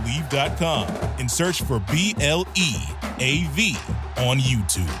out at Believe.com and search for BLEAV on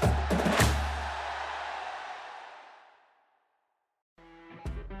YouTube.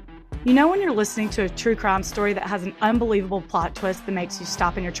 You know when you're listening to a true crime story that has an unbelievable plot twist that makes you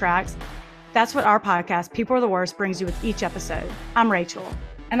stop in your tracks? That's what our podcast, People Are the Worst, brings you with each episode. I'm Rachel.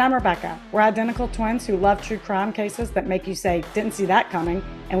 And I'm Rebecca. We're identical twins who love true crime cases that make you say, didn't see that coming,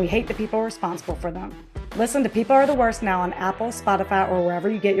 and we hate the people responsible for them. Listen to People Are the Worst now on Apple, Spotify, or wherever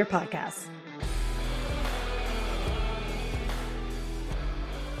you get your podcasts.